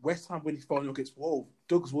game. West Ham winning 4-0 against Wolves.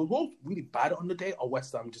 Douglas, was Wolves really bad on the day, or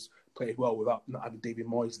West Ham just played well without not having David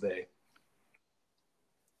Moyes there?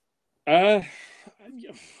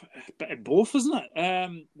 Both, isn't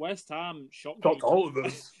it? West Ham shocked all of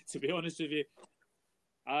us, to be honest with you.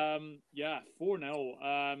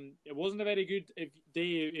 4-0. It wasn't a very good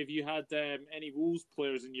day if you had any Wolves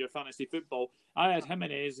players in your fantasy football. I had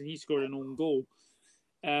Jimenez and he scored an own goal.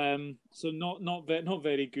 So not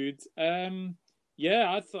very good.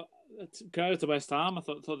 I thought, credit to West Ham, I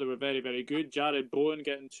thought they were very, very good. Jared Bowen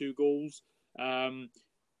getting 2 goals.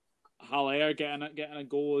 Haller getting a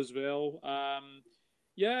goal as well.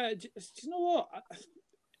 You know what?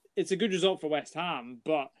 It's a good result for West Ham,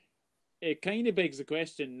 but it kind of begs the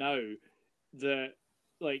question now that,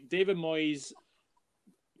 like, David Moyes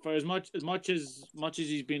for as much as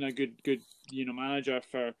he's been a good manager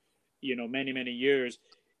for many years,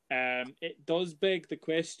 it does beg the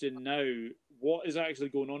question now: what is actually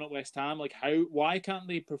going on at West Ham? Like, why can't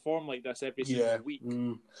they perform like this every single week?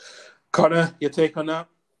 Connor, your take on that?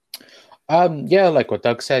 Yeah, like what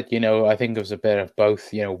Doug said, I think it was a bit of both.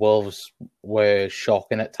 Wolves were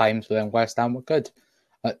shocking at times, but then West Ham were good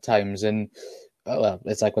at times. And well,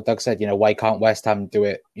 it's like what Doug said, why can't West Ham do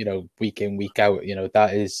it, week in, week out?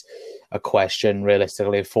 That is a question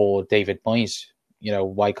realistically for David Moyes.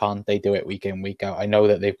 Why can't they do it week in, week out? I know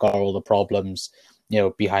that they've got all the problems,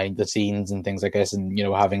 behind the scenes and things like this, and,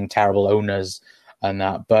 having terrible owners and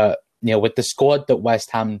that. But, with the squad that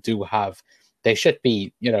West Ham do have, they should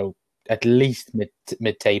be, at least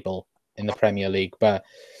mid-table in the Premier League. But,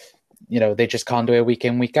 they just can't do it week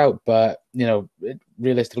in, week out. But,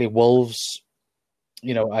 realistically, Wolves,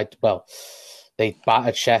 they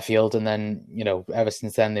battered Sheffield, and then, ever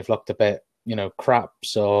since then, they've looked a bit, crap.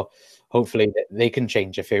 So hopefully they can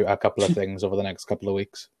change a couple of things over the next couple of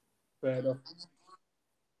weeks. Fair enough.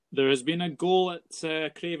 There has been a goal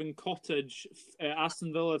at Craven Cottage.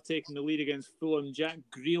 Aston Villa have taken the lead against Fulham. Jack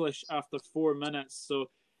Grealish after 4 minutes. So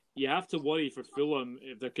you have to worry for Fulham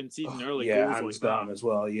if they're conceding early goals and like down that as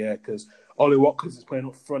well. Yeah, because Ollie Watkins is playing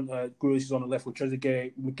up front. Grealish is on the left with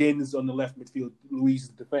Trezeguet. McGinn is on the left midfield. Luis is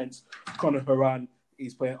defence. Conor Horan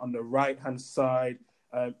is playing on the right-hand side.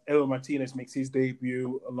 Elo Martinez makes his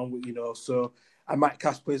debut along with, and Mike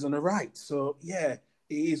Cash plays on the right. So, yeah,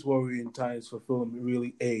 it is worrying times for Fulham. It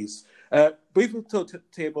really is. Briefly to the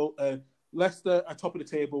table, Leicester are top of the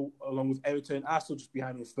table along with Everton. Arsenal just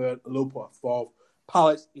behind in third. Liverpool at fourth.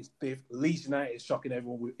 Palace is fifth. Leeds United is shocking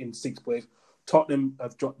everyone in sixth place. Tottenham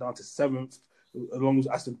have dropped down to seventh, along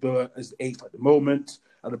with Aston Villa as eighth at the moment.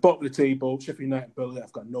 At the bottom of the table, Sheffield United and Burnley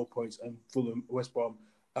have got no points, and Fulham, West Brom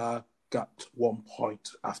got 1 point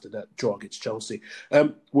after that draw against Chelsea.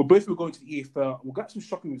 We're briefly going to the EFL. We've got some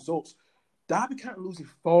shocking results. Derby can't losing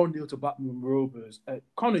 4-0 to Blackburn Rovers.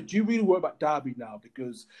 Connor, do you really worry about Derby now?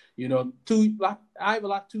 Because, either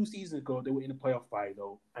 2 seasons ago, they were in the playoff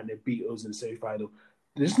final and they beat us in the semi-final.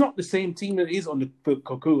 It's not the same team that is on the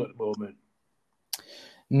Cocoon at the moment.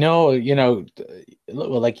 No,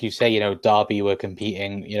 like you say, Derby were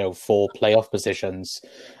competing, for playoff positions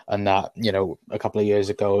and that, a couple of years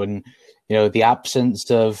ago. And, the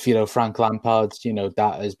absence of, Frank Lampard,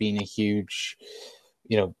 that has been a huge,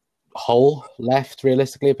 hole left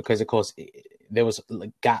realistically, because of course there was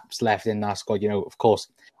gaps left in that squad. Of course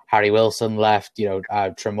Harry Wilson left,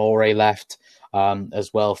 Tremore left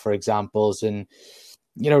as well, for examples. And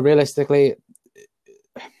realistically,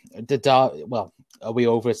 are we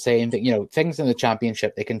oversaying that? Things in the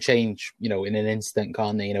Championship, they can change in an instant,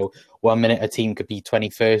 can't they? 1 minute a team could be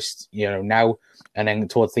 21st now, and then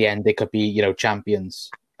towards the end they could be champions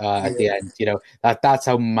at the end. That's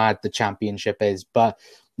how mad the Championship is. But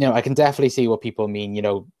I can definitely see what people mean.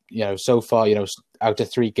 So far, out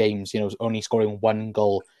of 3 games, only scoring 1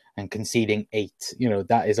 goal and conceding 8.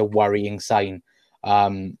 That is a worrying sign,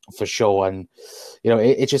 for sure. And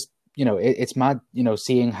it just, it's mad.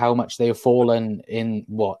 Seeing how much they have fallen in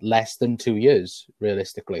less than 2 years,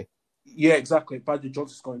 realistically. Yeah, exactly. Bradley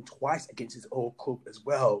Johnson scoring twice against his old club as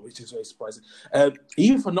well, which is very surprising.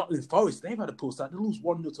 Even for Nottingham Forest, they've had a pull start. They lose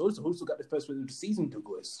 1-0 to us. Who's got the first win of the season,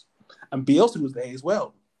 Douglas? And Bielsa was there as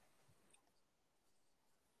well.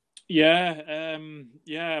 Yeah.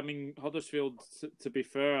 I mean, Huddersfield. To be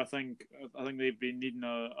fair, I think they've been needing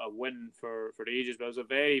a win for ages. But it was a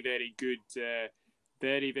very, very good,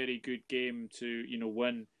 very, very good game to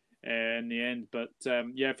win in the end. But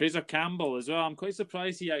Fraser Campbell as well. I'm quite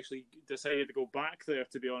surprised he actually decided to go back there,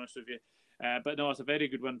 to be honest with you. But no, it's a very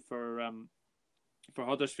good win for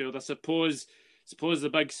Huddersfield. I suppose the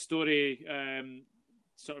big story,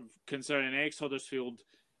 sort of concerning ex-Huddersfield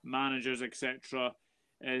managers, etc.,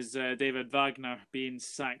 is David Wagner being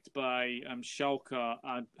sacked by Schalke.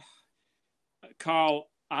 And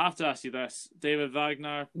Carl, I have to ask you this: David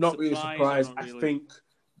Wagner, not really surprised. Not really? I think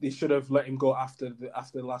they should have let him go after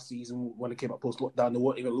the last season when it came up post lockdown. They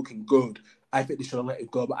weren't even looking good. I think they should have let him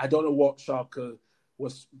go, but I don't know what Schalke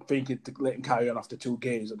was thinking to let him carry on after 2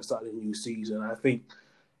 games at the start of the new season. I think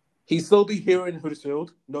he'll still be here in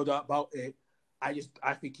Huddersfield, no doubt about it. I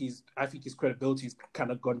think his credibility's kind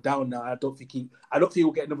of gone down now. I don't think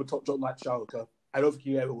he'll get another top job like Schalke. I don't think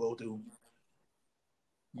he ever will do.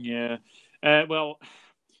 Yeah. Well,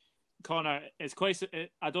 Connor, it's quite.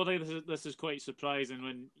 I don't think this is quite surprising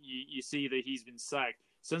when you see that he's been sacked.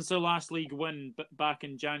 Since their last league win back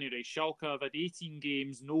in January, Schalke have had 18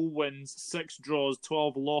 games, no wins, 6 draws,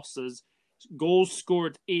 12 losses, goals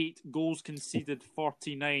scored 8, goals conceded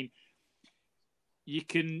 49. you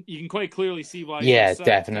can quite clearly see why. Yeah,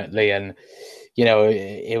 definitely, and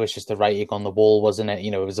it was just the writing on the wall, wasn't it?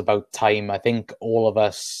 It was about time. I think all of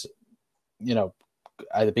us,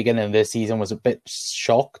 at the beginning of this season, was a bit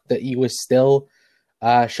shocked that he was still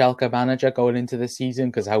Schalke manager going into the season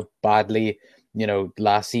because how badly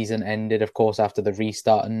last season ended, of course, after the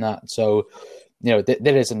restart and that. So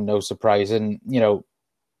there isn't no surprise, and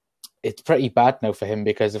it's pretty bad now for him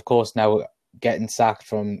because, of course, now getting sacked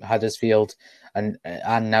from Huddersfield and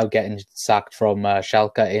now getting sacked from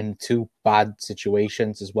Schalke in two bad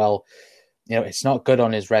situations as well. It's not good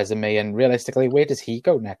on his resume. And realistically, where does he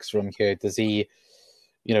go next from here? Does he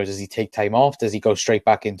take time off? Does he go straight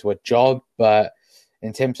back into a job? But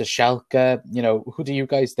in terms of Schalke, who do you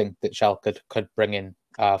guys think that Schalke could bring in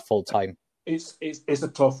full time? It's a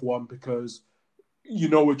tough one because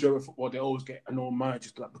with German football, they always get an old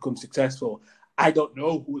manager to become successful. I don't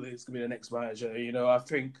know who is going to be the next manager. I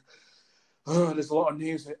think there's a lot of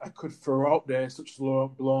names that I could throw out there, such as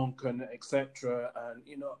Laurent Blanc and etc.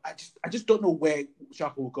 And I just don't know where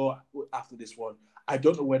Schalke will go after this one. I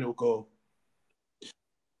don't know where they'll go.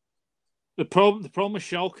 The problem with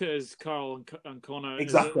Schalke is, Carl and Connor,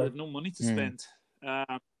 exactly. is they have no money to spend.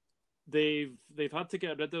 They've had to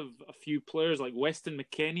get rid of a few players, like Weston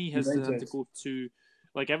McKennie has had to go to,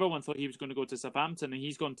 like everyone thought he was going to go to Southampton, and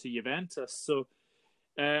he's gone to Juventus. So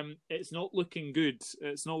it's not looking good.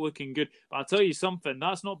 It's not looking good. But I'll tell you something,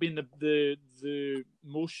 that's not been the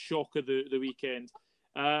most shock of the weekend.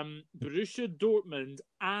 Borussia Dortmund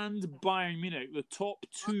and Bayern Munich, the top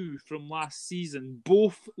two from last season,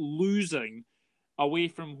 both losing away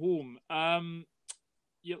from home. Carl,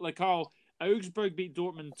 Augsburg beat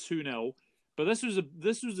Dortmund 2-0, but this was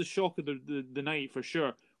the shock of the night for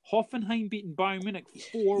sure. Hoffenheim beating Bayern Munich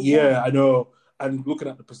 4-1. Yeah, I know. And looking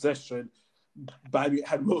at the possession, Bayern Munich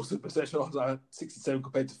had most of the possession. I was like 67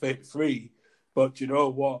 compared to 33. But you know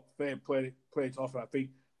what? Fair play to Hoffenheim. I think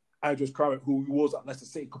Andreas Kramnik, who was at Leicester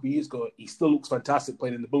City a couple of years ago, he still looks fantastic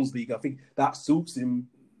playing in the Bundesliga. I think that suits him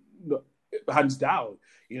hands down.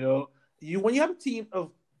 When you have a team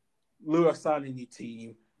of Leroy Sané in your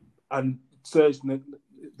team and Serge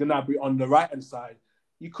Gnabry on the right hand side,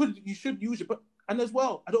 you should use it. But and as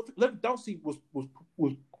well, I don't think Lewandowski was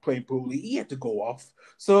playing poorly. He had to go off.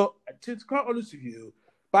 So to be quite honest with you,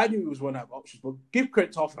 Bayern Munich was one of the options. But give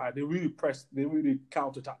credit to Hoffenheim, they really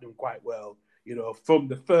counter-attacked them quite well. From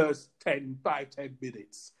the first 10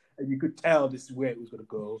 minutes, and you could tell this is where it was going to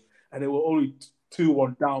go. And they were only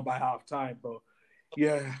 2-1 down by half time. But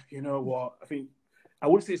yeah, you know what? I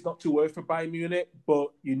wouldn't say it's not too early for Bayern Munich,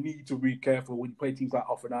 but you need to be careful when you play teams like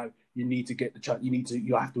Hoffenheim. You need to get the chance.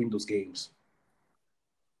 You have to win those games.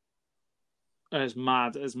 It's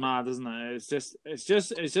mad, isn't it? It's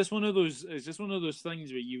just one of those. It's just one of those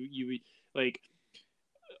things where you like.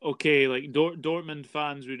 Okay, like Dortmund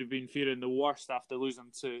fans would have been fearing the worst after losing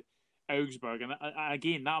to Augsburg, and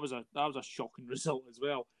again that was a shocking result as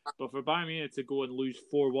well. But for Bayern Munich to go and lose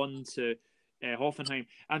 4-1 to Hoffenheim,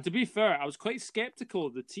 and to be fair, I was quite sceptical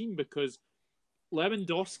of the team because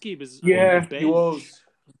Lewandowski was on the bench. He was.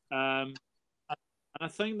 And I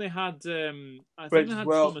think they had Thomas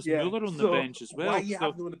Müller on the bench as well. Why are you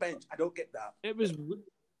having him on the bench? I don't get that. It was.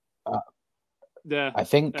 I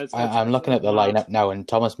think I'm looking at the lineup now, and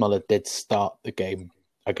Thomas Müller did start the game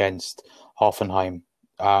against Hoffenheim.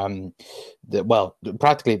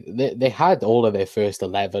 Practically they had all of their first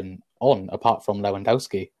 11 on, apart from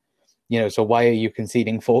Lewandowski. So why are you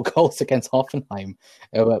conceding 4 goals against Hoffenheim?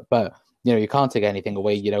 But you can't take anything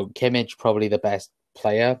away. Kimmich probably the best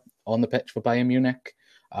player on the pitch for Bayern Munich.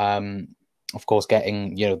 Of course,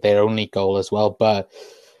 getting their only goal as well. But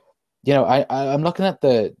I'm looking at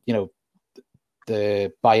the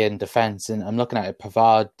Bayern defense, and I'm looking at it: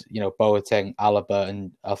 Pavard, Boateng, Alaba,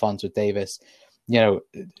 and Alphonso Davies.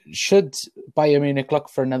 Should Bayern Munich look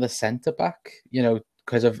for another centre back?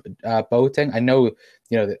 Because of Boateng. I know,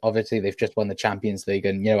 obviously they've just won the Champions League,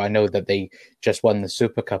 and I know that they just won the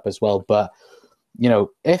Super Cup as well. But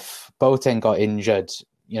if Boateng got injured,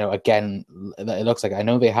 again, it looks like I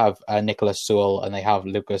know they have Nicolas Sewell and they have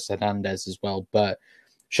Lucas Hernandez as well. But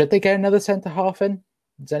should they get another centre half in?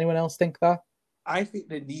 Does anyone else think that? I think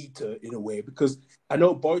they need to, in a way, because I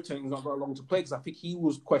know Boateng's not got long to play, because I think he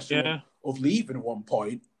was questioning of leaving at one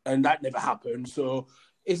point, and that never happened. So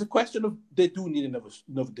it's a question of they do need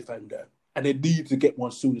another defender, and they need to get one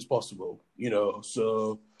as soon as possible.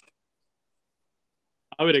 So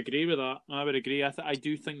I would agree with that. I would agree. I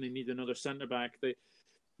do think they need another centre back.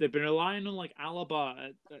 They've been relying on like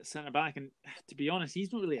Alaba at centre back, and to be honest,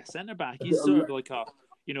 he's not really a centre back. He's sort of like a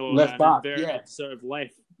left back, sort of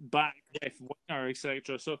left back, left winger,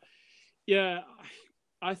 etc. So, yeah,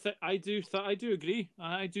 I do agree.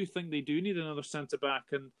 I do think they do need another centre back,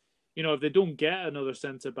 and if they don't get another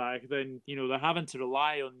centre back, then they're having to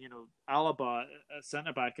rely on Alaba at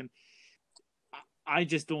centre back, and I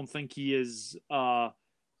just don't think he is.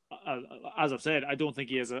 As I've said, I don't think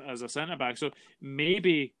he is as a centre back. So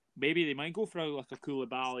maybe they might go for like a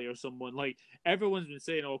Koulibaly or someone. Like everyone's been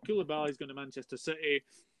saying, "Oh, Koulibaly's going to Manchester City,"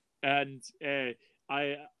 and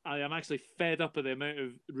I am actually fed up with the amount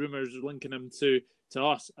of rumours linking him to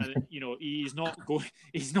us, and he's not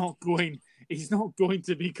going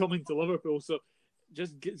to be coming to Liverpool. So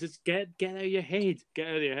just get out of your head,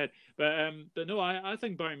 But no, I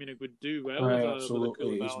think Bayern Munich would do well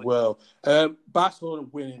absolutely with a as Koulibaly. well. Barcelona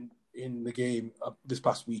winning in the game this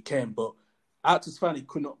past weekend, but Artis Fani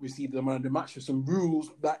could not receive the man of the match for some rules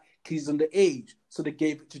that he's underage, so they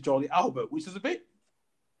gave it to Jordi Alba, which is a bit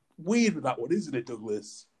weird with that one, isn't it,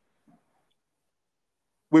 Douglas?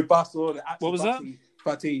 With Barcelona, what was that?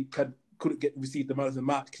 Fati couldn't receive the man of the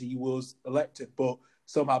match because he was elected, but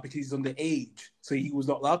somehow because he's underage, so he was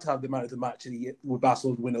not allowed to have the man of the match. And with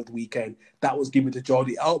Barcelona's win of the weekend, that was given to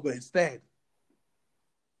Jordi Alba instead.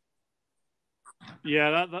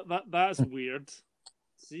 Yeah, that's weird.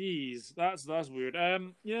 Jeez, that's weird.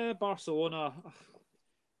 Yeah, Barcelona.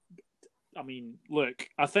 I mean, look,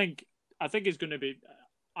 I think it's going to be.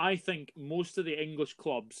 I think most of the English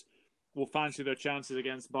clubs will fancy their chances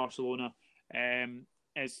against Barcelona.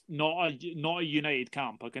 It's not a united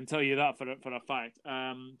camp. I can tell you that for a fact.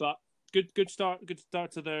 But good start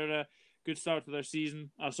to their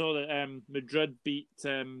season. I saw that Madrid beat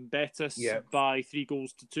Betis by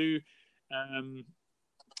 3-2.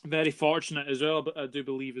 Very fortunate as well, but I do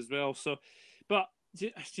believe as well. So, but do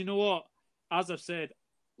you know what? As I've said,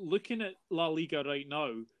 looking at La Liga right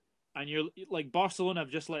now, and you're like Barcelona have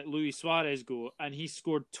just let Luis Suarez go, and he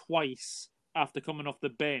scored twice after coming off the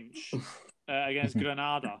bench against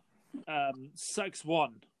Granada,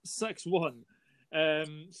 6-1.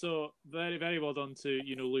 So very, very well done to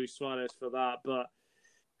Luis Suarez for that. But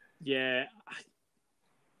yeah,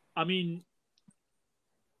 I mean,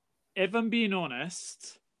 if I'm being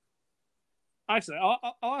honest, actually,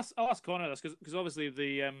 I'll ask Connor this because obviously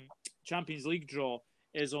the Champions League draw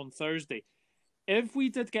is on Thursday. If we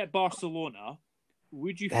did get Barcelona,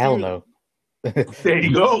 would you? Hell no. There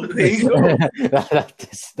you go.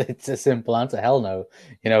 It's a simple answer. Hell no.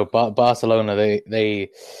 Barcelona, they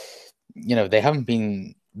haven't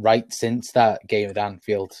been right since that game at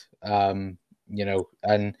Anfield. And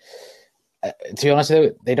to be honest,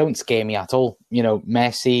 they don't scare me at all.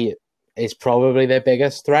 Messi is probably their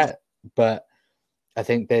biggest threat, but I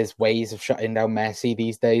think there's ways of shutting down Messi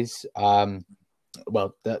these days. I'm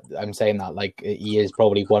saying that like he is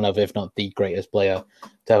probably one of, if not the greatest player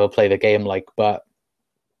to ever play the game. But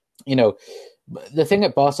the thing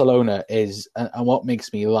at Barcelona is, and what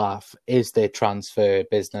makes me laugh is their transfer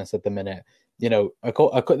business at the minute. And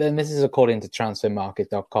this is according to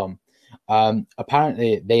transfermarket.com.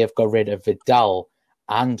 Apparently they have got rid of Vidal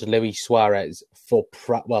and Luis Suarez for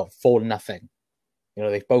nothing.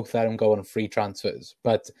 They've both let them go on free transfers,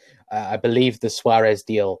 but I believe the Suarez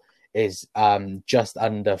deal is just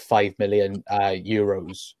under 5 million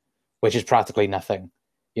euros, which is practically nothing.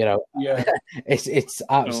 It's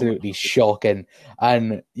absolutely shocking.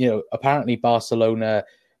 And apparently Barcelona,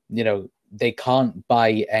 they can't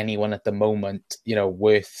buy anyone at the moment,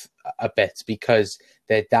 worth a bit because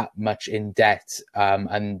they're that much in debt.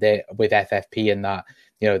 And they're with FFP and that,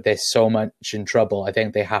 they're so much in trouble. I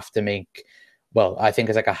think they have to make, I think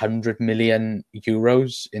it's like 100 million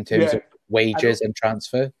euros in terms of wages and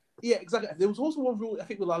transfer. Yeah, exactly. There was also one rule, I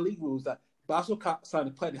think, with La Liga rules that Barcelona can't sign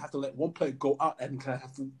a player. They have to let one player go out and kind of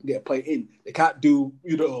have to get a player in. They can't do,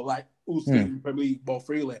 like Premier League more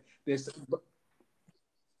freely. There's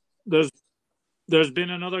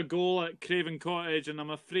been another goal at Craven Cottage, and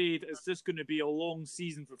I'm afraid it's just going to be a long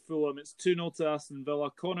season for Fulham. It's 2-0 to Aston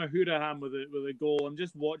Villa. Conor Hourihane with a goal. I'm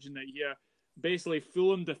just watching it here. Basically,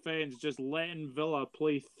 Fulham defence just letting Villa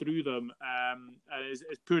play through them. It's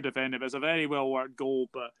poor defending, but it's a very well-worked goal.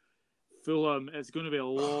 But Fulham, it's going to be a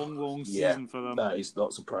long season for them. That is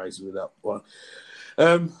not surprising with that one.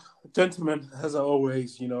 Gentlemen, as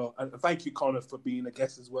always, and thank you, Connor, for being a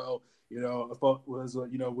guest as well. I thought was,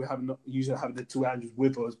 we usually have the two Andrews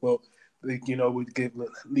with us, but we'd give at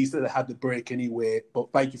least they had the break anyway.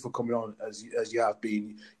 But thank you for coming on as you have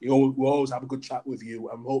been. We'll always have a good chat with you,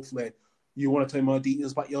 and hopefully you want to tell more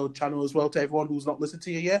details about your channel as well to everyone who's not listened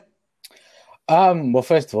to you yet? Well,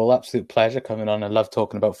 first of all, absolute pleasure coming on. I love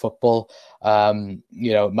talking about football.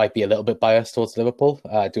 It might be a little bit biased towards Liverpool.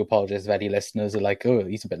 I do apologize if any listeners are like, oh,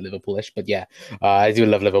 he's a bit Liverpoolish. But yeah, I do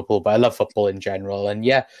love Liverpool, but I love football in general. And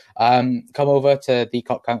yeah, come over to the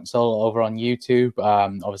Cop Council over on YouTube.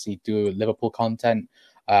 Obviously, do Liverpool content.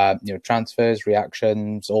 Transfers,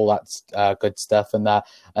 reactions, all that good stuff. And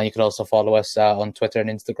you can also follow us on Twitter and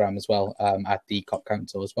Instagram as well, at the Cop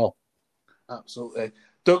Council as well. Absolutely.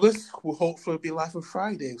 Douglas will hopefully be live on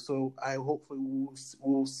Friday, so I will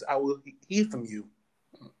hear from you.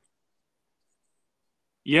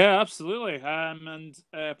 Yeah, absolutely. And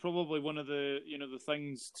probably one of the the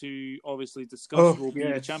things to obviously discuss will be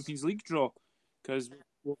the Champions League draw, because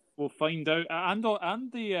we'll find out,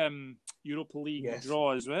 and the Europa League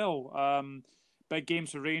draw as well. Big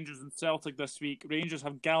games for Rangers and Celtic this week. Rangers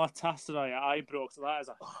have Galatasaray at Ibrox, so that is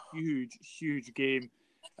a huge game.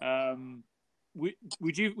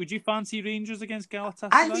 Would you fancy Rangers against Galatasaray?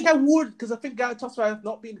 I think I would, because I think Galatasaray have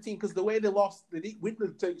not been the team, because the way they lost, they didn't win the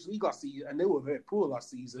Turkish League last season, and they were very poor last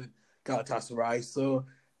season, Galatasaray. So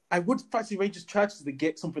I would fancy Rangers' chances to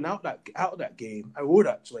get something out of that game. I would,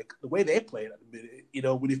 actually. The way they played at the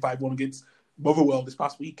minute, winning 5-1 against Motherwell this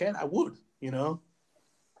past weekend, I would,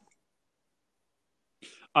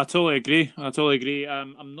 I totally agree.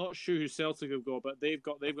 I'm not sure who Celtic have got, but they've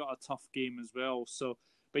got a tough game as well. So.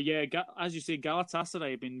 But yeah, as you say,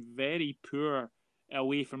 Galatasaray have been very poor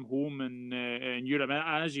away from home in Europe.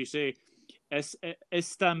 And as you say,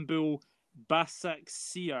 Istanbul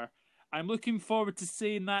Başakşehir. I'm looking forward to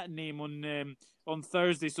saying that name on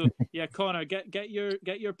Thursday. So yeah, Connor, get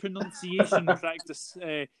your pronunciation practice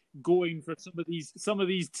going for some of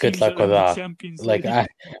these teams. Good luck with that. Champions League. I'm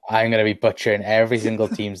going to be butchering every single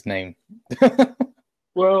team's name.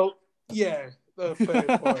 Well, yeah, fair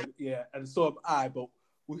point. Yeah, and so am I, but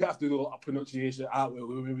we have to do a lot of pronunciation out when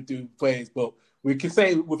we're doing plays, but we can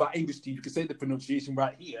say with our English team, you can say the pronunciation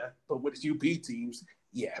right here, but with the UP teams,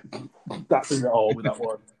 yeah, that's it all with that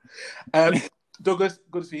one. Douglas,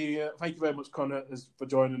 good to see you. Thank you very much, Connor, for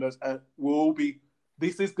joining us.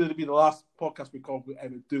 This is going to be the last podcast we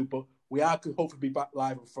ever do, but we are going to hopefully be back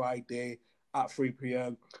live on Friday at 3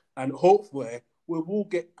 p.m. and hopefully we will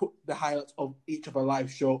put the highlights of each of our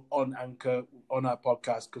live show on Anchor, on our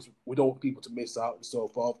podcast, because we don't want people to miss out and so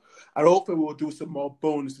forth. And hopefully we'll do some more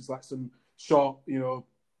bonuses, like some short,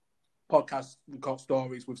 podcast record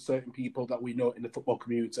stories with certain people that we know in the football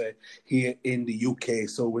community here in the UK.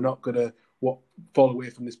 So we're not going to fall away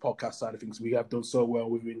from this podcast side of things. We have done so well.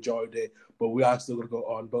 We've enjoyed it, but we are still going to go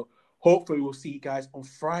on. But hopefully we'll see you guys on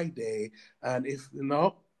Friday. And if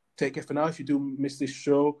not, take care for now. If you do miss this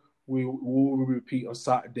show, we will repeat on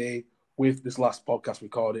Saturday with this last podcast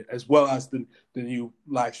recorded, as well as the new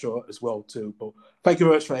live show as well too. But thank you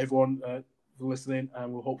very much for everyone for listening,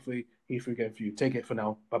 and we'll hopefully hear from you again for you. Take it for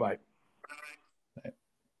now. Bye-bye.